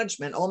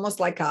management,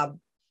 almost like a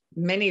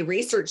mini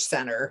research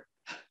center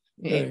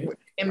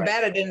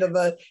embedded into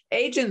the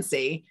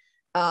agency,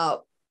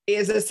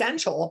 is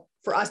essential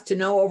for us to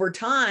know over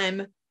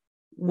time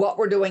what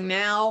we're doing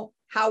now,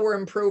 how we're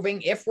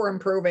improving, if we're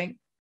improving.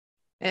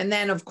 And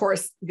then, of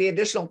course, the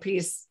additional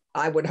piece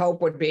I would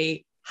hope would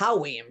be how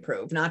we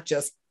improve, not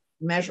just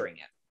measuring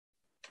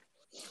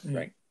it.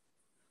 Right.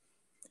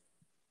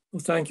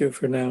 Well, thank you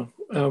for now.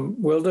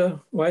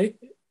 Wilda White,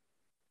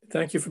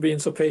 thank you for being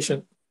so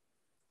patient.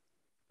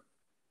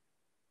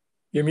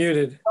 You're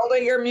muted.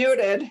 Wilda, you're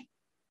muted.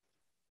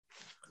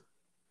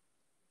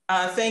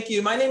 Thank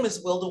you. My name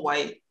is Wilda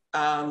White.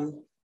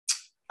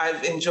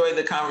 I've enjoyed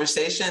the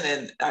conversation,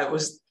 and I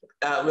was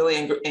really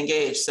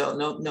engaged, so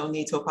no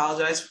need to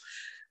apologize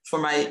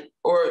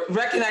or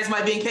recognize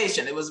my being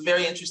patient. It was a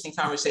very interesting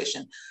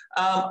conversation.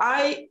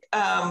 I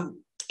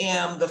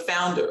am the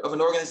founder of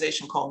an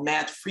organization called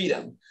Mad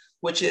Freedom,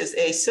 which is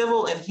a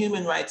civil and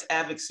human rights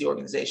advocacy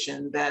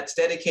organization that's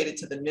dedicated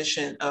to the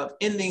mission of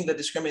ending the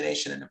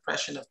discrimination and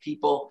oppression of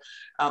people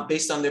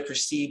based on their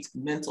perceived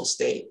mental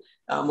state,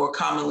 more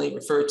commonly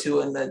referred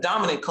to in the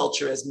dominant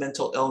culture as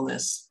mental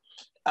illness.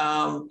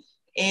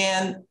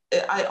 And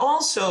I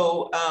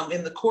also,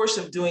 in the course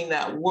of doing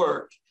that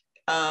work,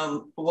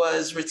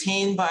 was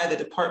retained by the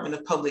Department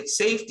of Public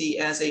Safety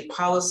as a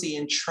policy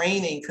and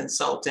training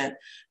consultant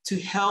to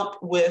help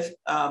with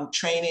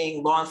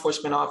training law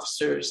enforcement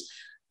officers,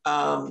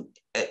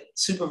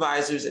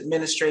 supervisors,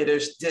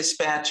 administrators,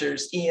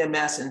 dispatchers,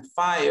 EMS, and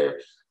fire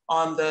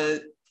on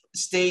the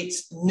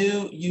state's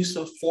new use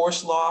of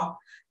force law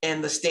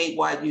and the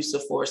statewide use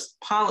of force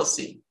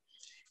policy.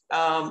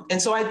 And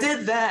so I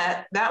did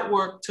that. That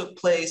work took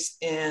place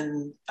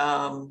in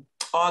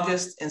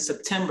August and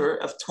September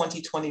of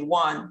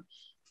 2021.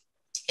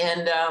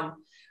 And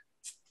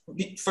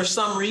for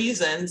some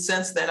reason,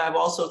 since then, I've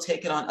also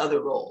taken on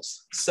other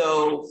roles.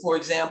 So, for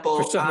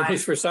example,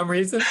 for some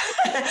reason?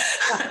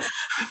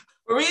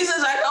 For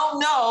reasons I don't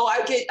know,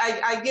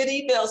 I get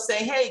emails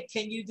saying, "Hey,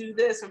 can you do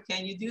this or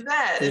can you do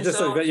that?" And just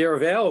so you're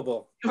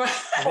available.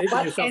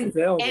 Making yourself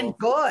available. And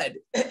good.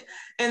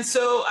 And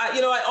so,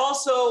 I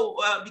also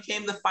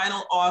became the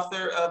final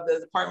author of the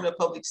Department of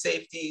Public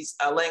Safety's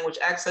language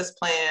access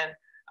plan.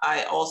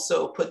 I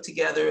also put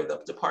together the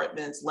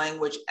department's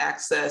language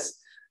access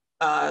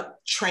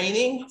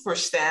training for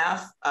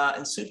staff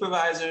and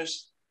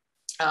supervisors.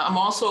 I'm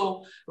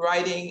also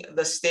writing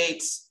the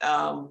state's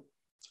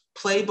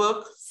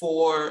playbook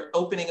for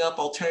opening up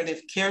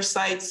alternative care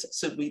sites.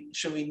 So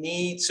should we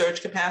need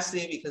surge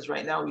capacity? Because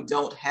right now we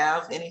don't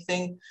have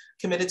anything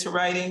committed to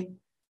writing.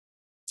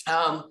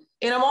 And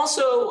I'm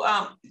also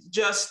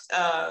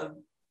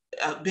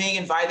being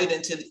invited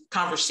into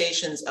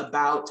conversations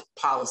about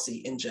policy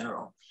in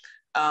general.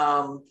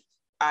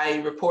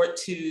 I report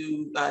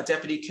to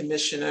Deputy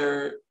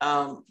Commissioner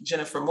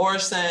Jennifer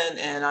Morrison,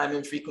 and I'm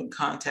in frequent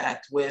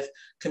contact with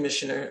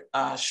Commissioner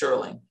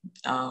Sherling.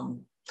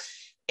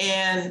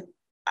 And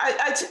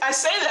I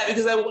say that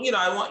because I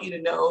want you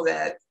to know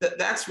that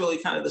that's really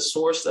kind of the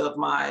source of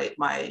my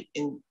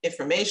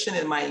information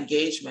and my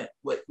engagement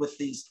with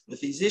these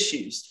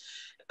issues.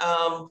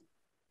 I'll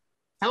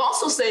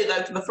also say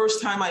that the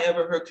first time I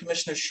ever heard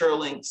Commissioner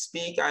Sherling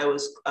speak, I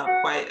was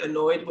quite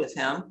annoyed with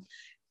him,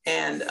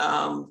 and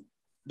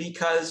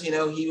because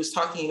he was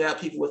talking about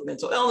people with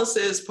mental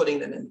illnesses, putting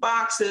them in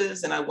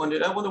boxes, and I wonder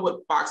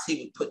what box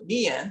he would put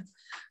me in.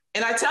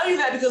 And I tell you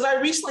that because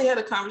I recently had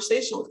a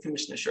conversation with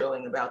Commissioner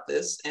Sherling about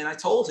this, and I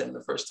told him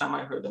the first time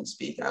I heard him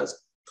speak, I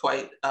was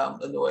quite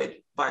annoyed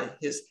by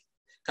his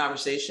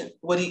conversation,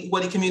 what he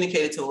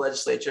communicated to the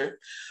legislature.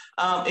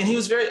 And he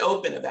was very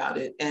open about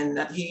it, and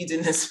he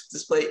didn't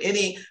display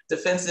any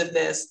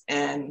defensiveness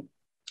and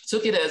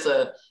took it as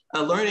a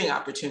learning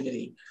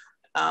opportunity.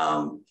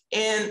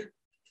 And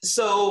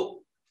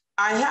so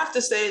I have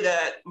to say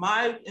that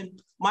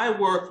my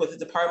work with the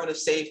Department of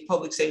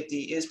Public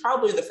Safety is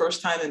probably the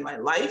first time in my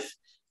life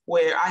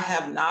where I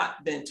have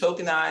not been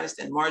tokenized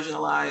and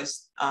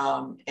marginalized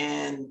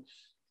and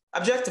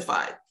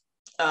objectified.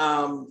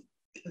 I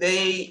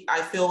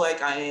feel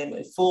like I am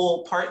a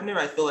full partner.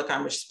 I feel like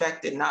I'm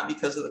respected, not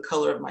because of the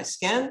color of my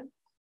skin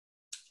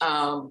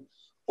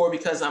or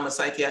because I'm a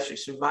psychiatric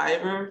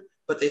survivor,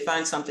 but they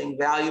find something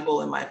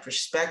valuable in my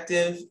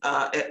perspective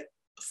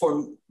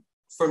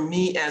for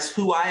me as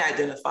who I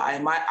identify,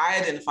 and I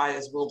identify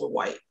as Wilda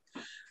White.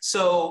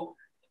 So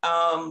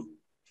I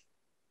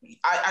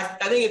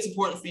think it's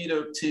important for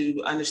you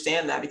to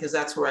understand that, because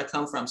that's where I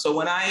come from. So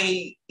when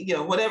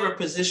whatever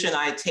position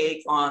I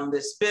take on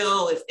this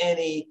bill, if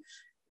any,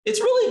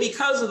 it's really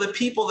because of the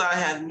people that I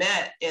have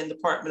met in the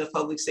Department of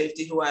Public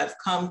Safety who I've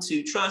come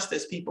to trust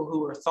as people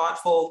who are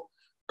thoughtful,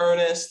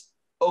 earnest,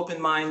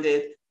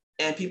 open-minded,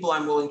 and people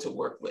I'm willing to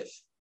work with.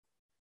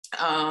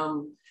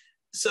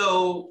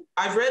 So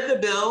I've read the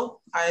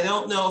bill. I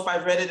don't know if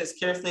I've read it as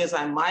carefully as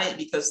I might,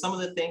 because some of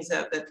the things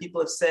that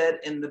people have said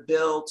in the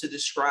bill to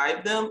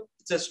describe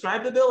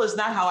the bill is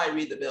not how I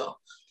read the bill.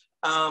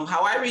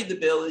 How I read the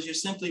bill is you're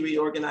simply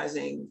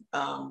reorganizing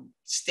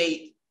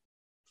state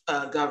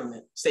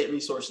government, state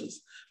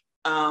resources,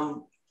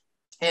 and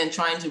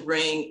trying to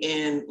bring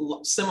in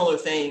similar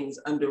things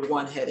under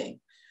one heading.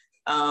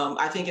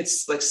 I think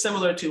it's like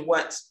similar to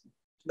what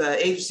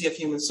the Agency of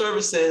Human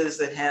Services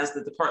that has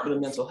the Department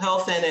of Mental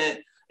Health in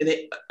it, and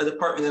a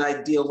department that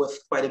I deal with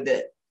quite a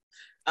bit.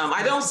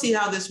 I don't see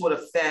how this would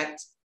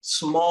affect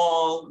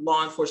small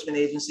law enforcement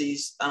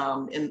agencies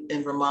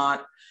in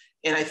Vermont.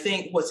 And I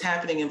think what's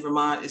happening in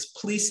Vermont is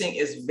policing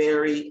is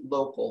very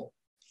local.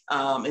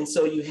 And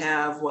so you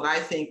have what I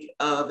think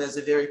of as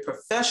a very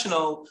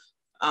professional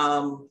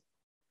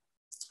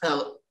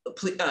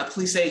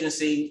police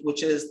agency,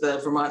 which is the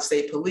Vermont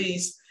State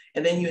Police.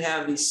 And then you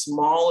have these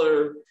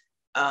smaller,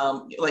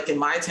 like in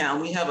my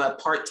town, we have a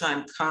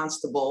part-time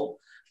constable.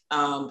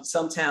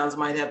 Some towns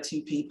might have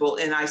 2 people,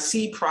 and I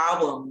see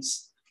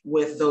problems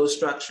with those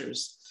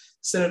structures.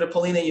 Senator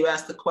Paulina, you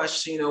asked the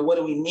question, what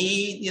do we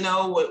need,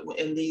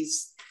 in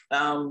these,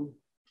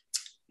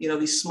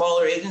 these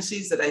smaller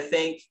agencies that I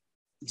think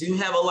do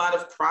have a lot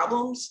of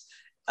problems.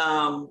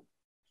 And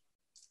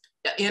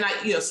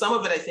some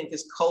of it I think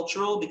is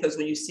cultural, because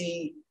when you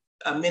see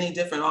many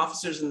different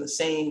officers in the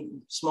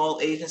same small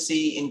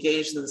agency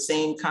engaged in the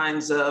same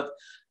kinds of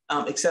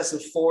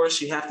excessive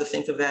force, you have to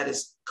think of that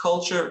as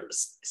culture.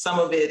 Some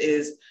of it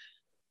is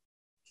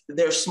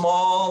they're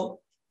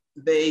small,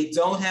 they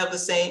don't have the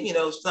same,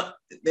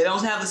 they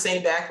don't have the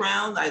same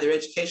background, either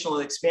educational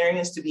or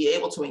experience, to be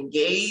able to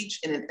engage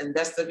in an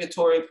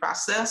investigatory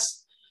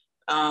process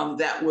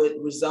that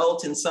would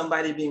result in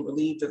somebody being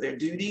relieved of their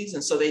duties.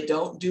 And so they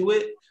don't do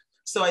it.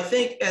 So I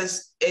think,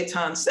 as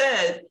Etan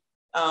said,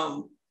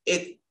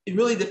 it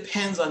really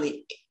depends on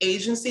the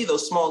agency,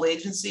 those small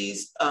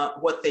agencies,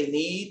 what they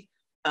need.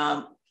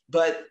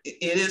 But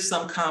it is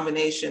some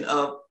combination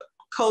of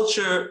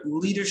culture,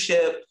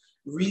 leadership,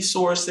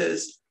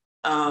 resources,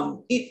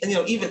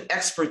 even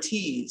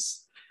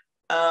expertise.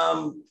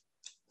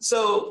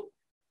 So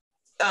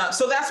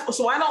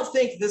I don't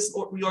think this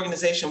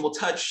reorganization will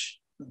touch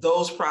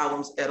those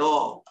problems at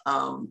all,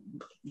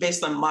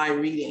 based on my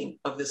reading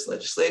of this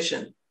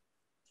legislation.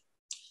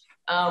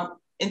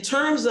 In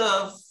terms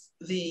of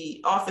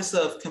the Office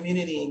of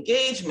Community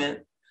Engagement,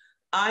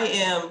 I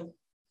am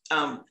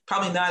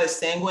probably not as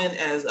sanguine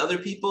as other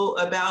people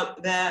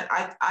about that.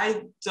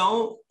 I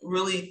don't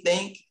really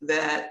think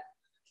that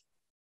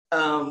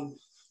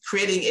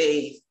creating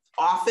an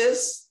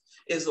office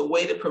is a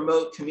way to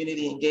promote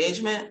community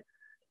engagement.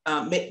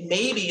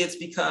 maybe it's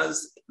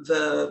because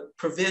the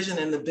provision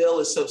in the bill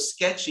is so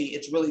sketchy,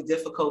 it's really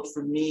difficult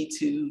for me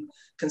to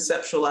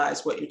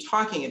conceptualize what you're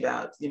talking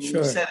about.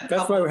 Sure.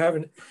 That's why we're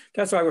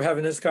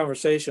having this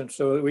conversation,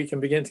 so that we can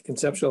begin to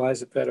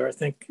conceptualize it better. I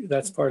think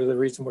that's part of the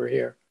reason we're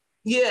here.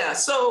 Yeah.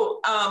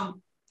 So I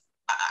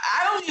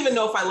don't even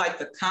know if I like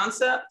the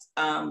concept.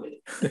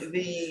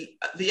 The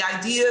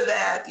idea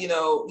that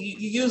you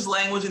use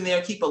language in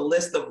there, keep a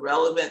list of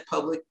relevant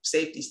public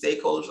safety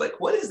stakeholders. Like,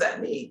 what does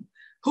that mean?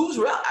 Who's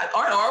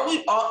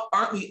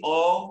aren't we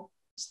all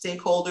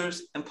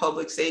stakeholders in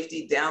public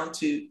safety down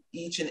to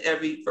each and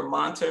every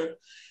Vermonter?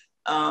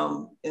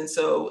 And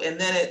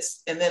then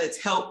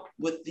it's help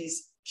with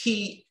these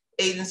key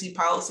agency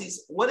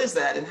policies. What is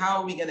that, and how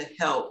are we going to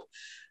help?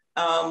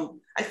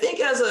 I think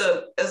as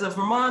a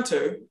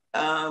Vermonter,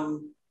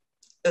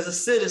 as a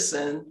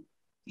citizen,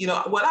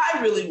 what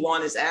I really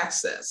want is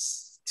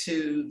access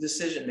to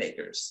decision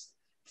makers.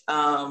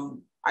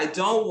 I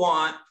don't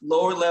want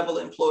lower level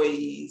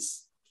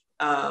employees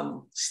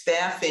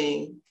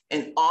staffing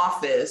an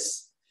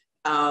office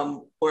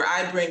where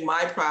I bring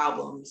my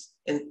problems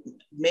and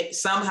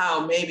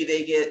somehow maybe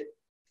they get,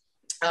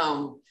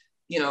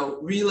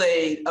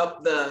 relayed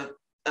up the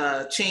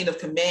chain of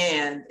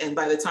command. And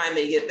by the time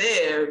they get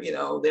there,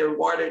 they're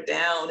watered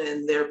down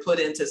and they're put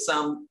into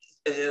some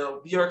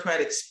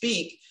bureaucratic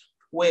speak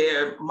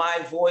where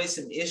my voice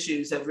and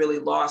issues have really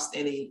lost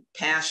any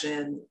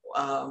passion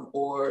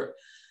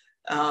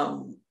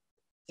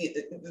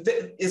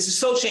it's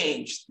so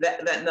changed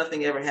that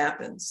nothing ever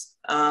happens.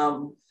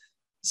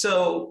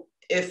 So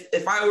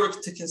if I were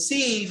to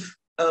conceive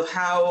of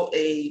how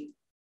a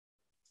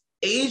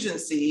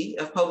agency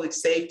of public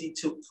safety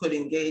could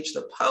engage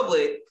the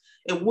public,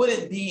 it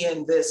wouldn't be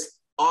in this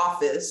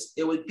office.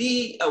 It would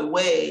be a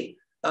way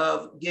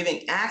of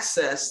giving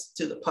access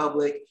to the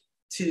public,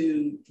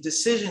 to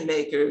decision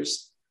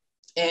makers,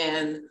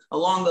 and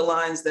along the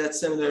lines that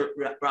Senator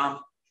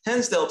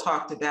Hensdale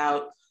talked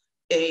about,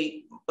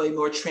 a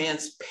more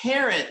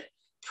transparent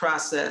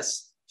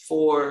process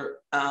for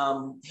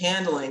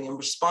handling and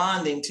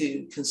responding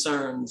to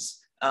concerns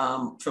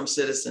from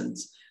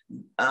citizens.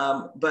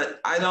 But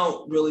I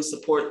don't really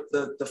support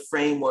the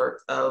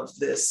framework of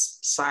this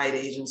side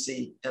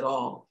agency at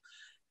all.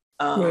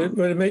 Would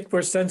it make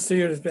more sense to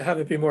you to have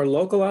it be more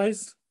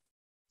localized?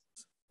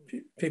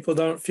 People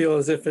don't feel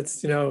as if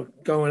it's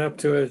going up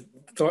to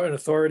an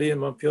authority in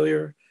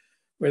Montpelier,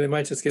 where they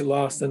might just get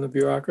lost in the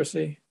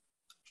bureaucracy.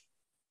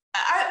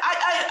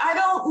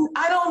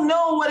 I don't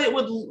know what it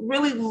would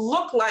really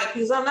look like,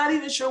 because I'm not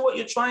even sure what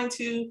you're trying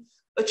to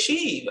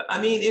achieve. I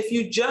mean, if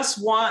you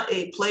just want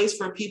a place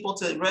for people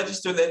to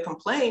register their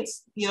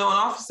complaints, an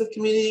Office of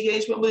Community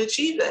Engagement would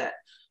achieve that.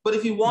 But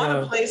if you want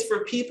a place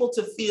for people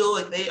to feel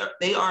like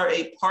they are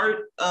a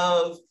part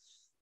of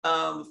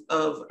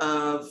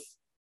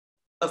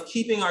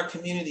keeping our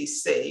community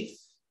safe,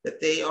 that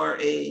they are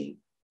a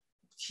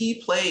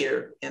key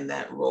player in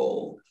that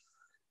role.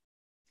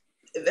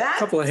 That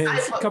couple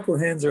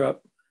of hands are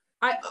up.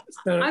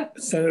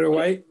 Senator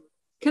White.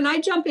 Can I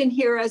jump in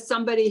here as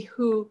somebody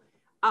who,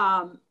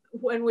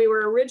 when we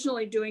were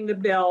originally doing the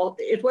bill,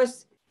 it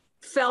was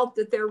felt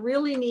that there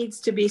really needs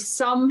to be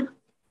some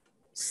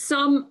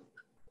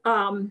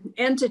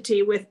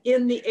entity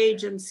within the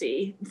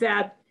agency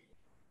that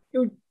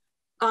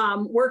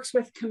works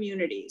with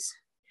communities.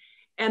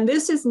 And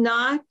this is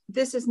not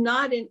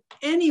in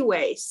any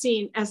way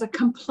seen as a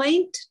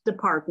complaint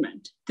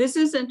department. This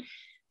isn't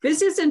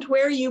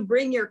where you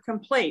bring your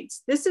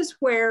complaints. This is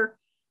where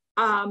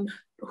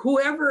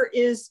whoever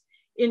is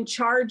in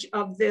charge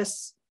of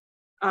this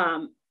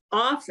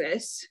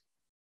office,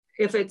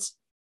 if it's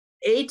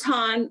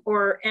Aton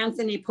or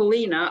Anthony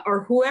Polina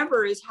or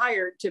whoever is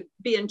hired to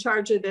be in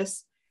charge of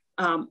this,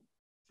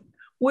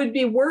 would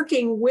be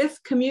working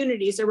with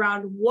communities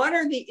around what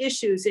are the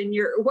issues in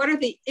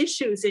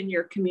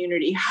your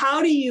community?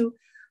 How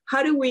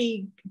do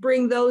we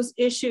bring those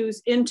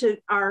issues into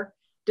our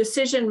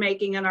decision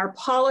making and our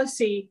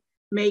policy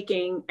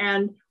making?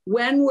 And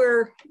when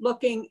we're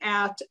looking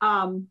at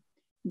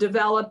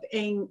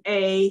developing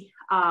a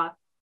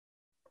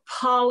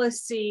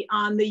policy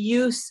on the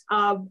use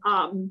of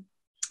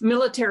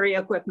military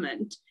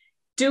equipment,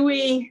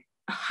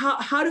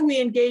 how do we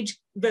engage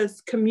the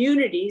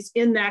communities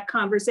in that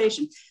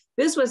conversation?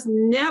 This was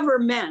never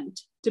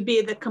meant to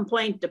be the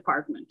complaint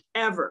department,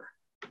 ever.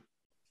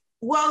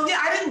 Well, yeah,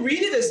 I didn't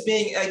read it as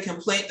being a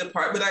complaint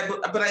department,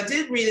 but I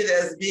did read it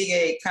as being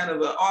a kind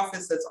of an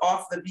office that's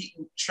off the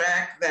beaten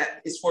track,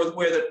 that is for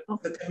where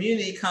the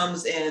community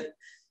comes in.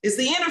 It's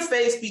the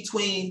interface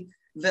between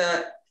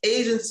the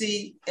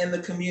agency and the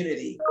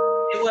community.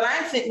 And what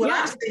I think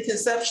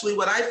conceptually,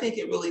 what I think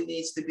it really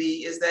needs to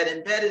be is that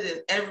embedded in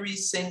every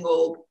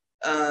single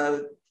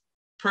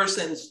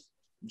person's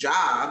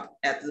job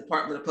at the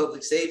Department of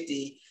Public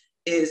Safety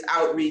is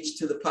outreach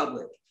to the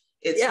public.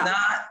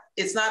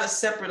 It's not a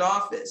separate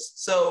office.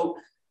 So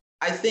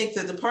I think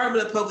the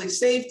Department of Public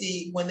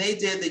Safety, when they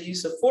did the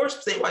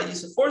statewide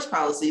use of force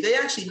policy, they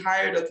actually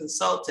hired a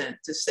consultant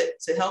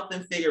to help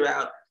them figure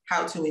out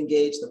how to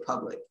engage the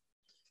public.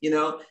 you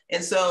know?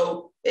 And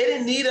so they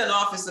didn't need an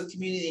Office of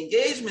Community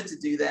Engagement to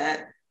do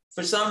that.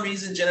 For some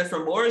reason,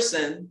 Jennifer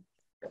Morrison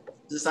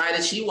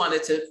decided she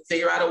wanted to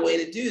figure out a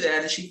way to do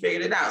that, and she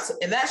figured it out. So,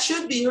 and that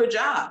should be her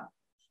job,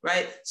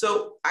 right?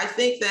 So I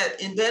think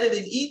that embedded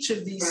in each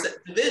of these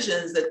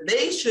divisions that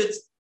they should,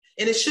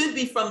 and it should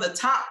be from the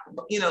top,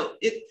 you know,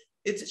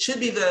 it should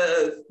be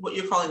what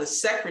you're calling the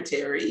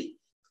secretary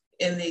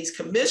and these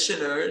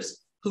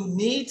commissioners who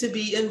need to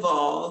be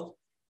involved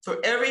for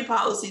every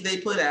policy they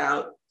put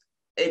out,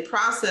 a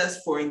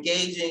process for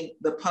engaging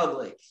the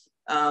public,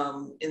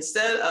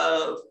 instead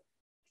of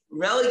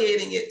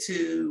relegating it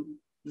to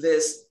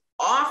this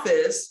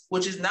office,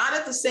 which is not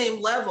at the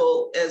same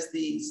level as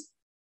these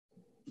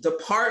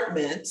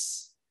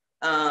departments,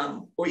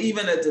 or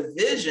even a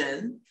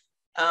division.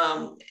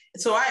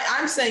 So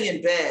I'm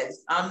saying embed.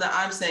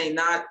 I'm saying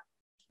not.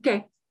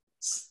 Okay.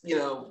 You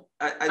know,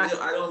 I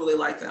don't really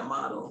like that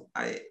model.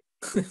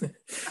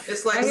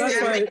 It's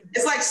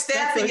like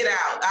staffing it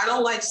out. I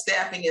don't like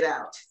staffing it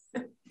out.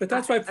 But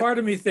that's why part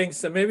of me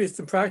thinks that maybe it's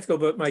impractical,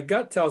 but my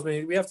gut tells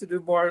me we have to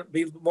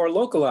be more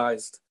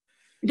localized.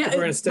 Yeah, if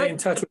we're going to stay in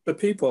touch with the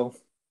people.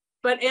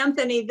 But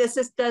Anthony,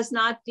 does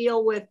not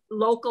deal with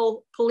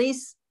local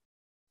police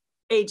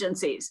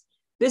agencies.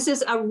 This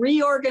is a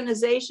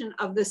reorganization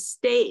of the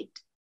state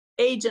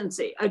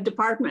agency, a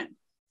department.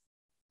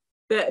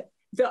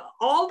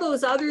 All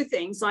those other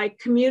things like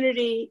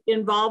community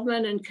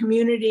involvement and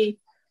community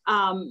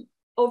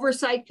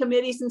oversight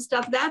committees and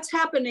stuff, that's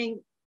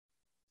happening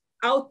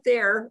out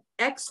there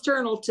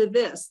external to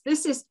this.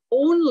 This is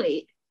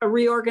only a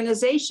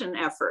reorganization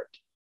effort.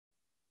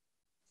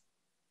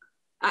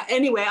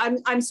 Anyway,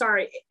 I'm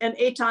sorry. And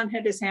Eitan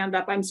had his hand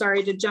up. I'm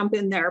sorry to jump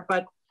in there,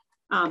 but.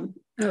 No,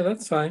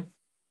 that's fine.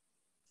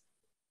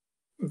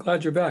 I'm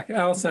glad you're back.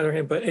 Alice had her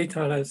hand, but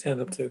Eitan had his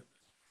hand up too.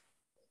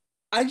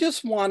 I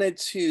just wanted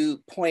to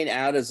point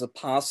out as a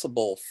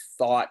possible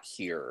thought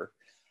here.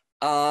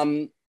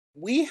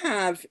 We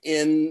have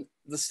in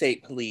the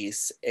state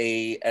police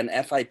an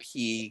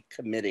FIP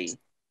committee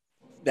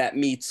that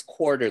meets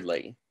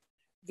quarterly.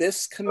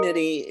 This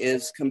committee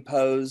is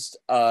composed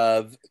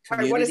of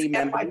community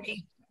members.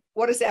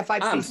 What is FIP?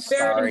 I'm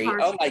sorry.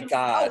 Oh my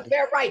God. Oh,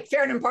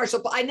 fair and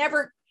impartial. I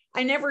never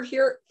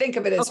think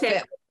of it as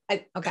fit.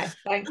 Okay,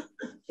 thanks.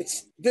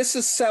 This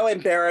is so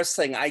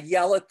embarrassing. I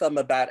yell at them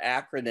about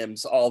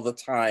acronyms all the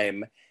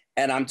time,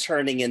 and I'm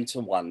turning into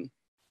one.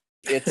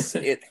 It's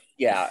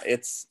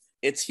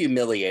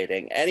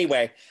humiliating.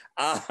 Anyway,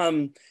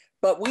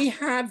 but we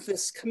have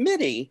this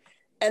committee,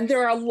 and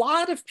there are a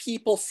lot of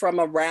people from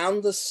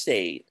around the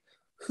state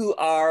who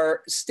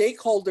are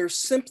stakeholders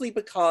simply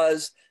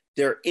because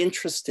they're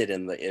interested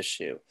in the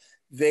issue.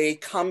 They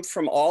come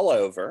from all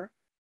over.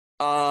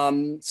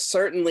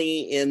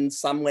 Certainly in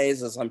some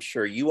ways, as I'm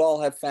sure you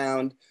all have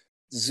found,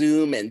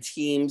 Zoom and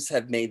Teams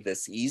have made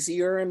this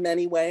easier in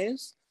many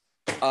ways.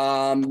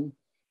 And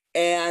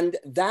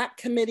that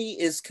committee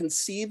is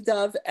conceived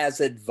of as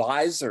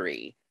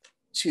advisory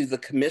to the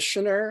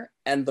commissioner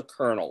and the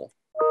colonel.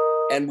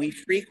 And we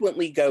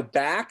frequently go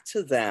back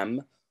to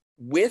them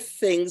with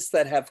things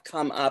that have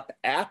come up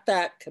at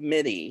that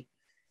committee.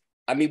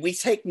 I mean, we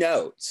take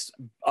notes.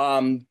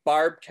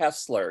 Barb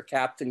Kessler,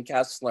 Captain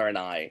Kessler and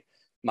I,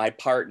 my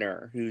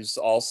partner, who's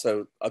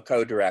also a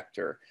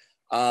co-director,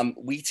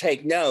 we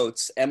take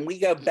notes and we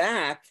go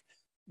back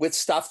with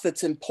stuff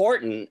that's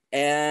important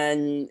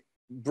and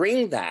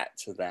bring that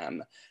to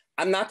them.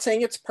 I'm not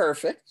saying it's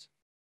perfect.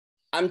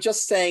 I'm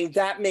just saying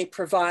that may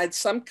provide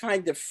some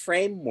kind of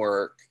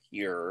framework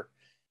here.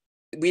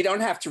 We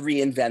don't have to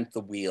reinvent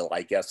the wheel,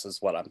 I guess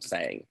is what I'm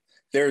saying.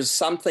 There's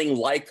something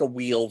like a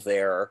wheel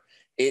there.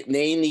 It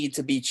may need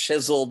to be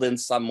chiseled in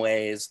some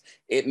ways.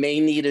 It may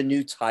need a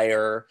new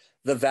tire.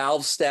 The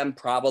valve stem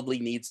probably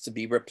needs to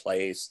be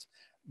replaced,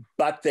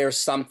 but there's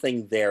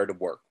something there to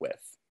work with.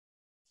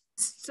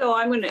 So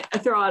I'm going to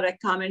throw out a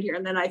comment here,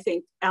 and then I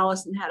think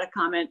Allison had a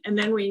comment, and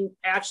then we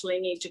actually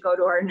need to go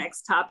to our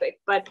next topic.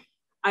 But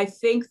I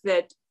think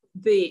that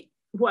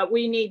what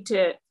we need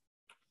to,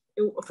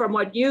 from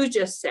what you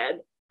just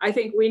said, I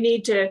think we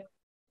need to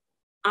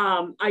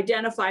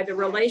identify the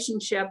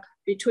relationship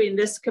between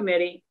this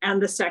committee and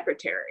the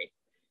secretary.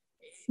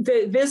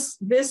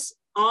 This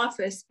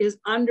office is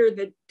under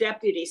the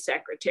deputy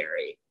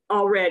secretary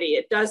already.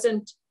 It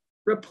doesn't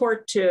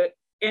report to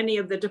any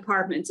of the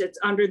departments. It's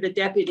under the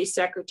deputy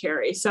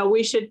secretary. So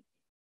we should,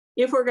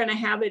 if we're going to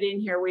have it in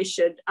here, we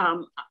should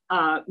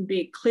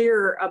be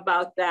clear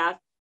about that.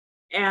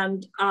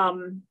 And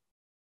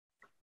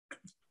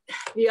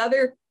the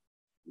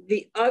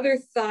other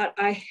thought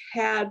I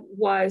had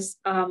was,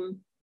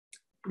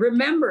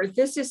 remember,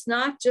 this is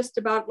not just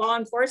about law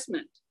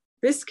enforcement.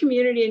 This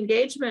community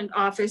engagement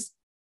office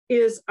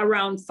is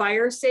around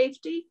fire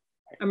safety,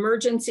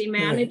 emergency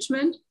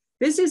management.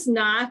 This is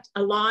not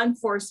a law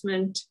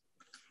enforcement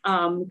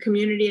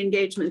community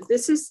engagement.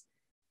 This is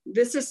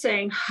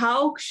saying,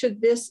 how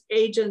should this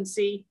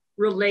agency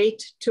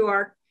relate to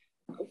our,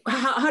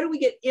 how do we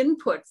get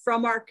input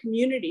from our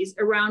communities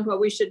around what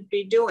we should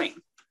be doing?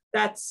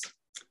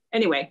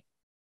 Anyway,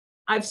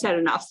 I've said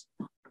enough.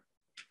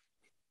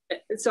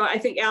 so I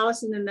think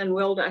Allison and then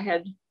Wilda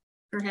had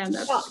her hand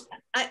up. Well,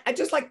 I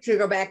just like to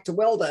go back to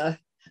Wilda's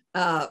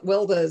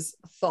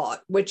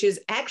thought, which is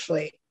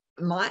actually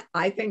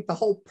I think the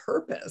whole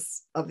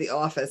purpose of the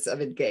Office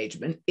of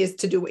Engagement is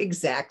to do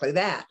exactly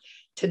that,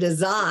 to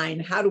design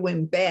how to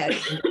embed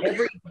in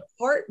every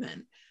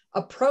department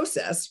a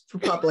process for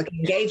public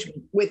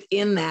engagement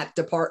within that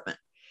department.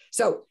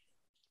 So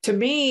to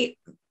me,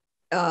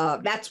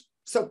 that's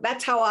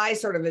how I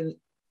sort of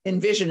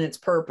envision its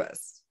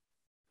purpose.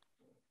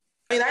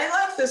 I mean, I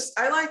like this.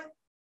 I like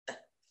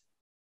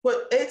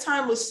what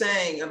Eitan was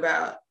saying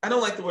about, I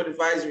don't like the word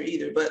advisory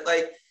either, but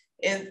like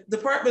in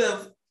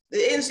the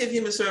Agency of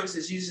Human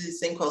Services uses this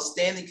thing called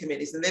standing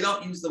committees, and they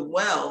don't use them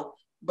well,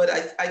 but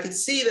I could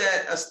see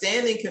that a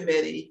standing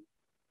committee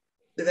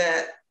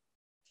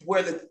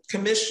where the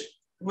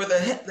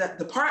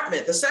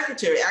department, the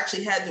secretary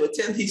actually had to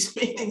attend these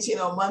meetings,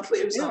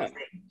 monthly or something.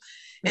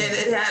 Yeah. And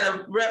it had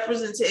a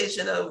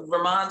representation of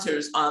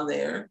Vermonters on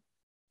there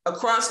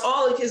across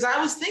all, because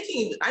I was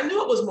thinking, I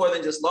knew it was more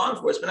than just law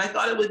enforcement. I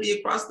thought it would be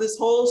across this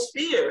whole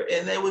sphere,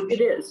 and they would be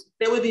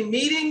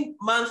meeting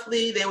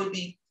monthly. They would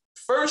be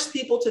first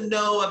people to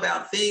know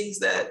about things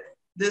that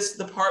this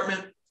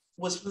department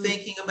was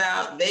thinking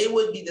about. They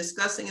would be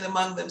discussing it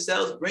among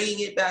themselves, bringing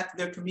it back to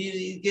their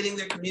community, getting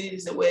their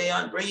communities to weigh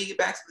on, bringing it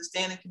back to the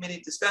standing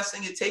committee,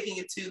 discussing it, taking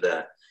it to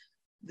the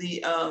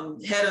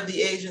head of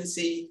the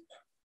agency.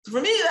 For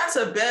me, that's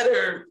a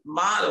better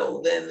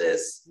model than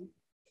this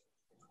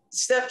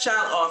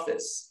stepchild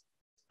office.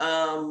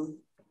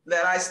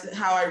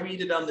 How I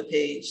read it on the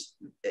page,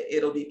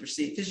 it'll be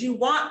perceived, because you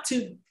want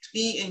to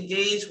be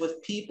engaged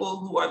with people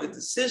who are the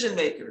decision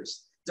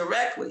makers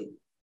directly.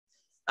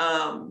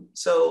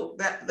 So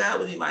that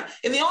would be mine.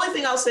 And the only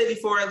thing I'll say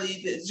before I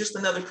leave is just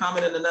another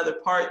comment and another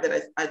part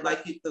that I'd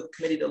like the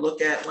committee to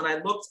look at. When I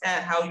looked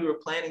at how you were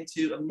planning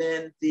to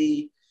amend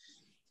the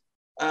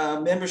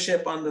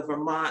membership on the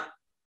Vermont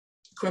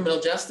Criminal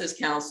Justice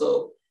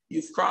Council,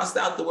 you've crossed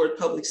out the word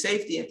public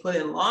safety and put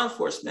in law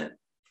enforcement,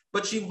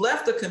 but you've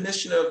left a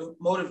commissioner of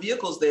motor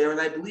vehicles there. And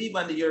I believe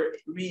under your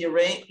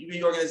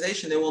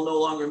reorganization, there will no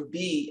longer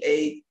be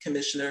a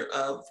commissioner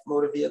of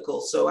motor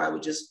vehicles. So I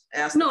would just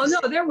ask. No,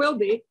 there will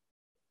be.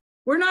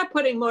 We're not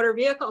putting motor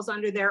vehicles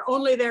under there,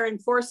 only their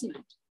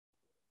enforcement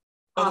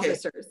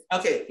officers.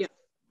 Okay. Yeah.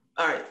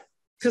 All right.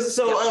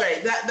 All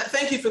right.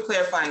 Thank you for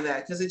clarifying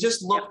that, because it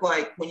just looked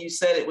like when you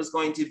said it was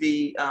going to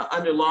be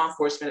under law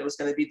enforcement, it was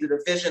going to be the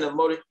Division of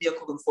Motor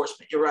Vehicle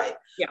Enforcement. You're right.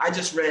 Yeah. I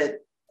just read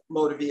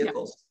motor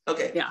vehicles. Yeah.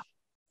 Okay. Yeah.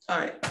 All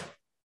right.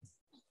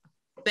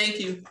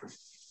 Thank you.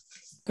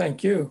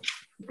 Thank you.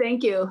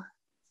 Thank you.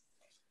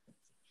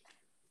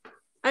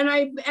 And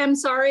I am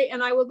sorry,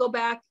 and I will go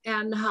back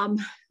and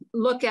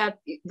look at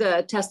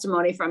the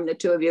testimony from the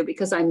two of you,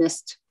 because I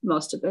missed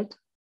most of it.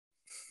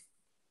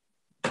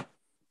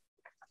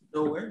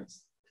 No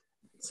worries.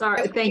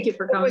 Sorry. Thank you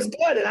for coming. It was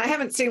good. And I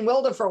haven't seen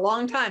Wilda for a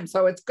long time.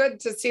 So it's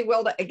good to see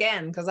Wilda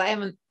again, because I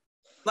haven't.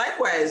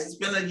 Likewise, it's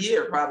been a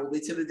year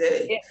probably to the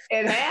day.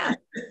 It has.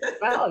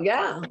 Well,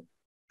 yeah.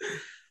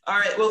 All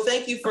right. Well,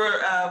 thank you for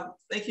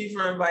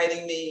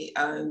inviting me,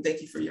 and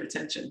thank you for your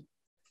attention.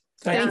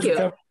 Thank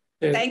you.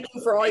 Thank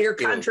you for all your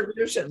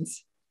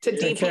contributions to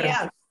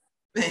DPS.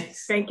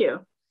 Thanks. Thank you.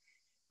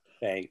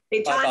 Thanks.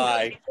 Hey, Tom,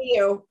 bye-bye. Good to see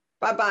you.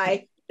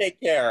 Bye-bye.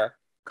 Take care.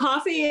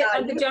 Coffee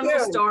at the general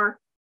store.